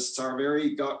therapists are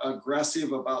very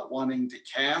aggressive about wanting to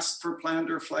cast for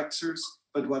plantar flexors,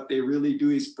 but what they really do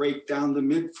is break down the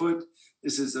midfoot.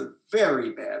 This is a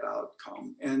very bad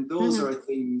outcome. And those are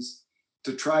things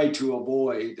to try to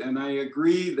avoid. And I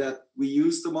agree that we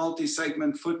use the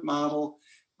multi-segment foot model,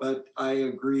 but I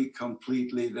agree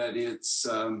completely that it's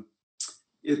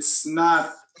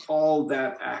not all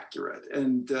that accurate,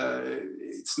 and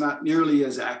it's not nearly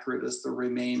as accurate as the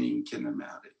remaining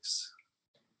kinematics.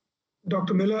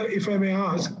 Dr. Miller, if I may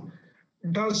ask,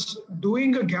 does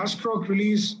doing a gastroc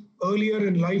release earlier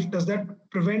in life, does that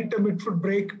prevent a midfoot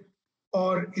break,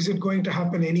 or is it going to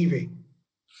happen anyway?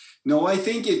 No, I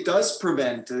think it does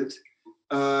prevent it.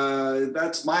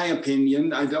 That's my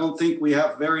opinion. I don't think we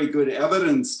have very good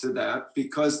evidence to that,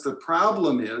 because the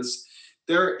problem is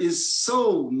there is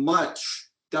so much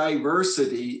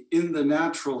diversity in the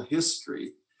natural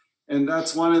history. And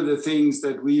that's one of the things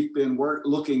that we've been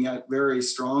looking at very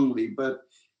strongly. But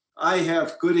I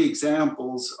have good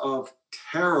examples of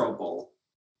terrible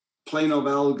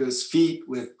planovalgus feet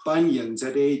with bunions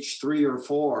at age 3 or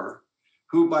 4,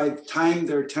 who by the time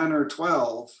they're 10 or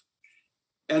 12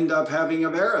 end up having a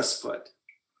varus foot.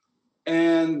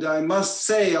 And I must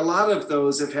say, a lot of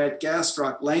those have had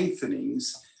gastroc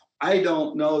lengthenings. I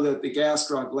don't know that the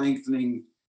gastroc lengthening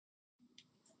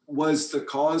was the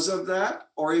cause of that,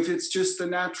 or if it's just the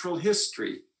natural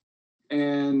history.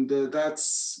 And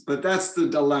that's the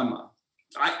dilemma.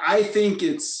 I think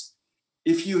it's,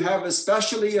 if you have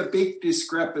especially a big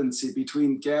discrepancy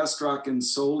between gastroc and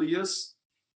soleus,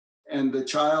 and the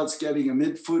child's getting a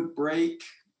midfoot break,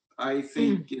 I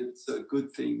think it's a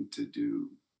good thing to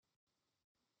do.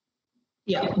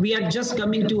 Yeah, we are just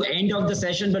coming to end of the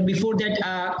session, but before that,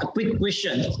 a quick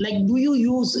question. Like, do you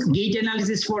use gait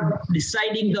analysis for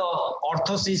deciding the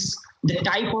orthosis, the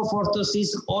type of orthosis,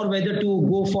 or whether to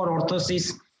go for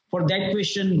orthosis? For that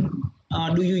question,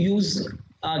 do you use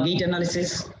gait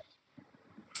analysis?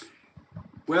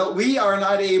 Well, we are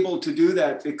not able to do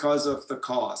that because of the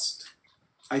cost.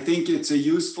 I think it's a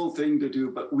useful thing to do,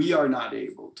 but we are not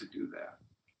able to do that.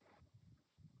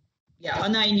 Yeah,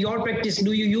 Anna, in your practice,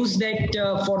 do you use that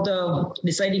for the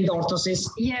deciding the orthosis?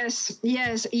 Yes.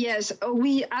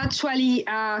 We actually,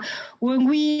 when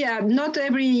we, not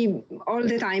all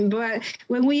the time, but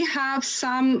when we have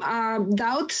some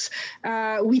doubts,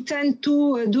 we tend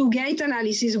to do gait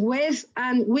analysis with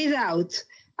and without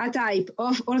a type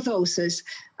of orthosis.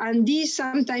 And this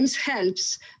sometimes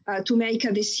helps to make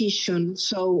a decision.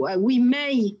 So we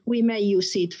may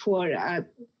use it for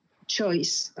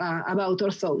choice about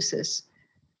orthosis.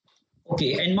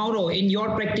 Okay, and Mauro, in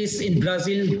your practice in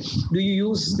Brazil, do you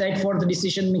use that for the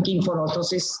decision making for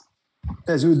orthosis?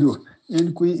 Yes, we do.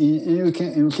 And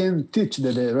you can teach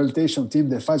the rehabilitation team,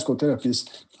 the physical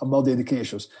therapists, about the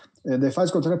indications. The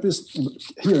physical therapists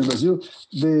here in Brazil,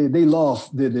 they love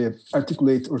the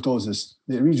articulate orthosis,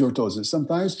 the ridge orthosis.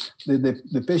 Sometimes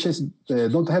the patients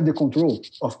don't have the control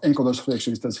of ankle dorsiflexion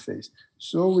instance phase.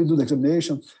 So we do the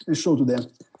examination and show to them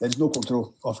there is no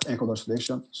control of ankle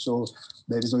dorsiflexion, so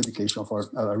there is no indication for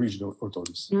a rigid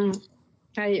orthosis.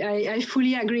 I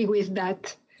fully agree with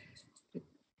that.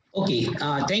 Okay,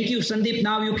 thank you, Sandeep.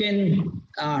 Now you can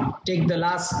take the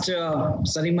last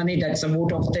ceremony. That's a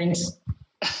vote of thanks.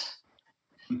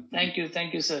 Thank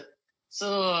you, sir. So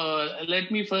let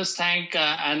me first thank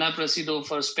Ana Presedo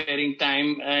for sparing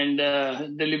time and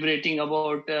deliberating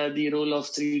about the role of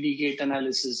 3D gait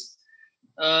analysis.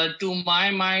 To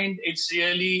my mind, it's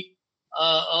really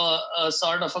a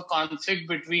sort of a conflict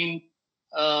between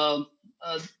the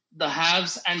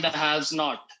haves and the haves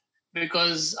not,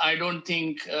 because I don't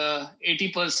think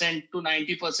 80% to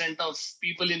 90% of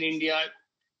people in India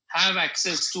have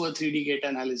access to a 3D gait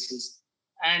analysis.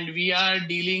 And we are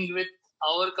dealing with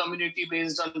our community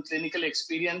based on clinical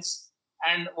experience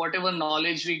and whatever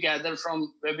knowledge we gather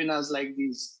from webinars like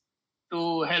these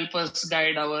to help us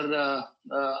guide our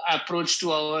approach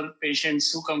to our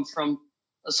patients who come from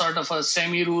a sort of a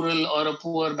semi-rural or a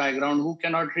poor background, who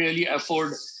cannot really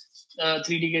afford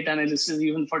 3D gait analysis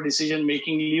even for decision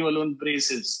making, leave alone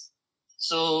braces.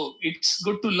 So it's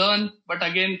good to learn, but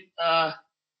again,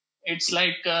 it's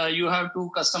like you have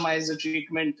to customize the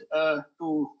treatment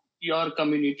to your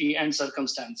community and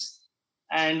circumstance.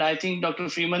 And I think Dr.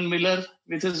 Freeman Miller,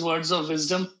 with his words of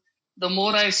wisdom, the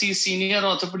more I see senior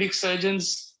orthopedic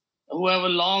surgeons who have a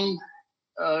long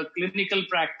clinical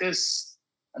practice,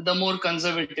 the more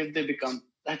conservative they become.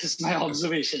 That is my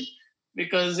observation.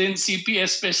 Because in CP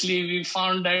especially, we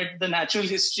found that the natural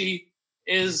history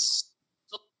is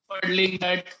so puzzling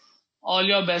that all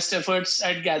your best efforts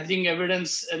at gathering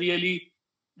evidence, really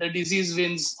the disease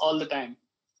wins all the time.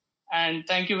 And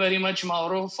thank you very much,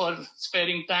 Mauro, for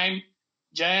sparing time.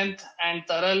 Jayanth and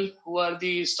Taral, who are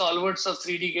the stalwarts of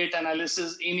 3D gait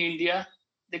analysis in India,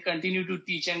 they continue to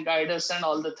teach and guide us and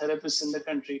all the therapists in the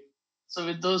country. So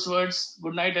with those words,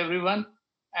 good night, everyone.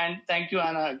 And thank you,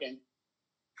 Ana, again.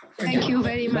 Thank you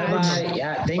very much. Bye-bye.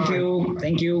 Yeah, thank you.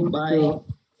 Thank you. Bye.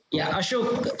 Yeah,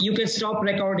 Ashok, you can stop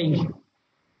recording.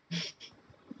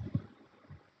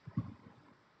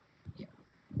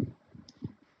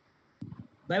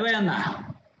 Bye-bye, Anna.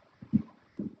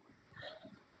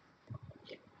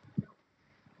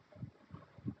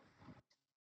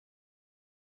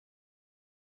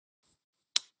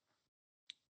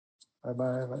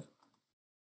 Bye-bye.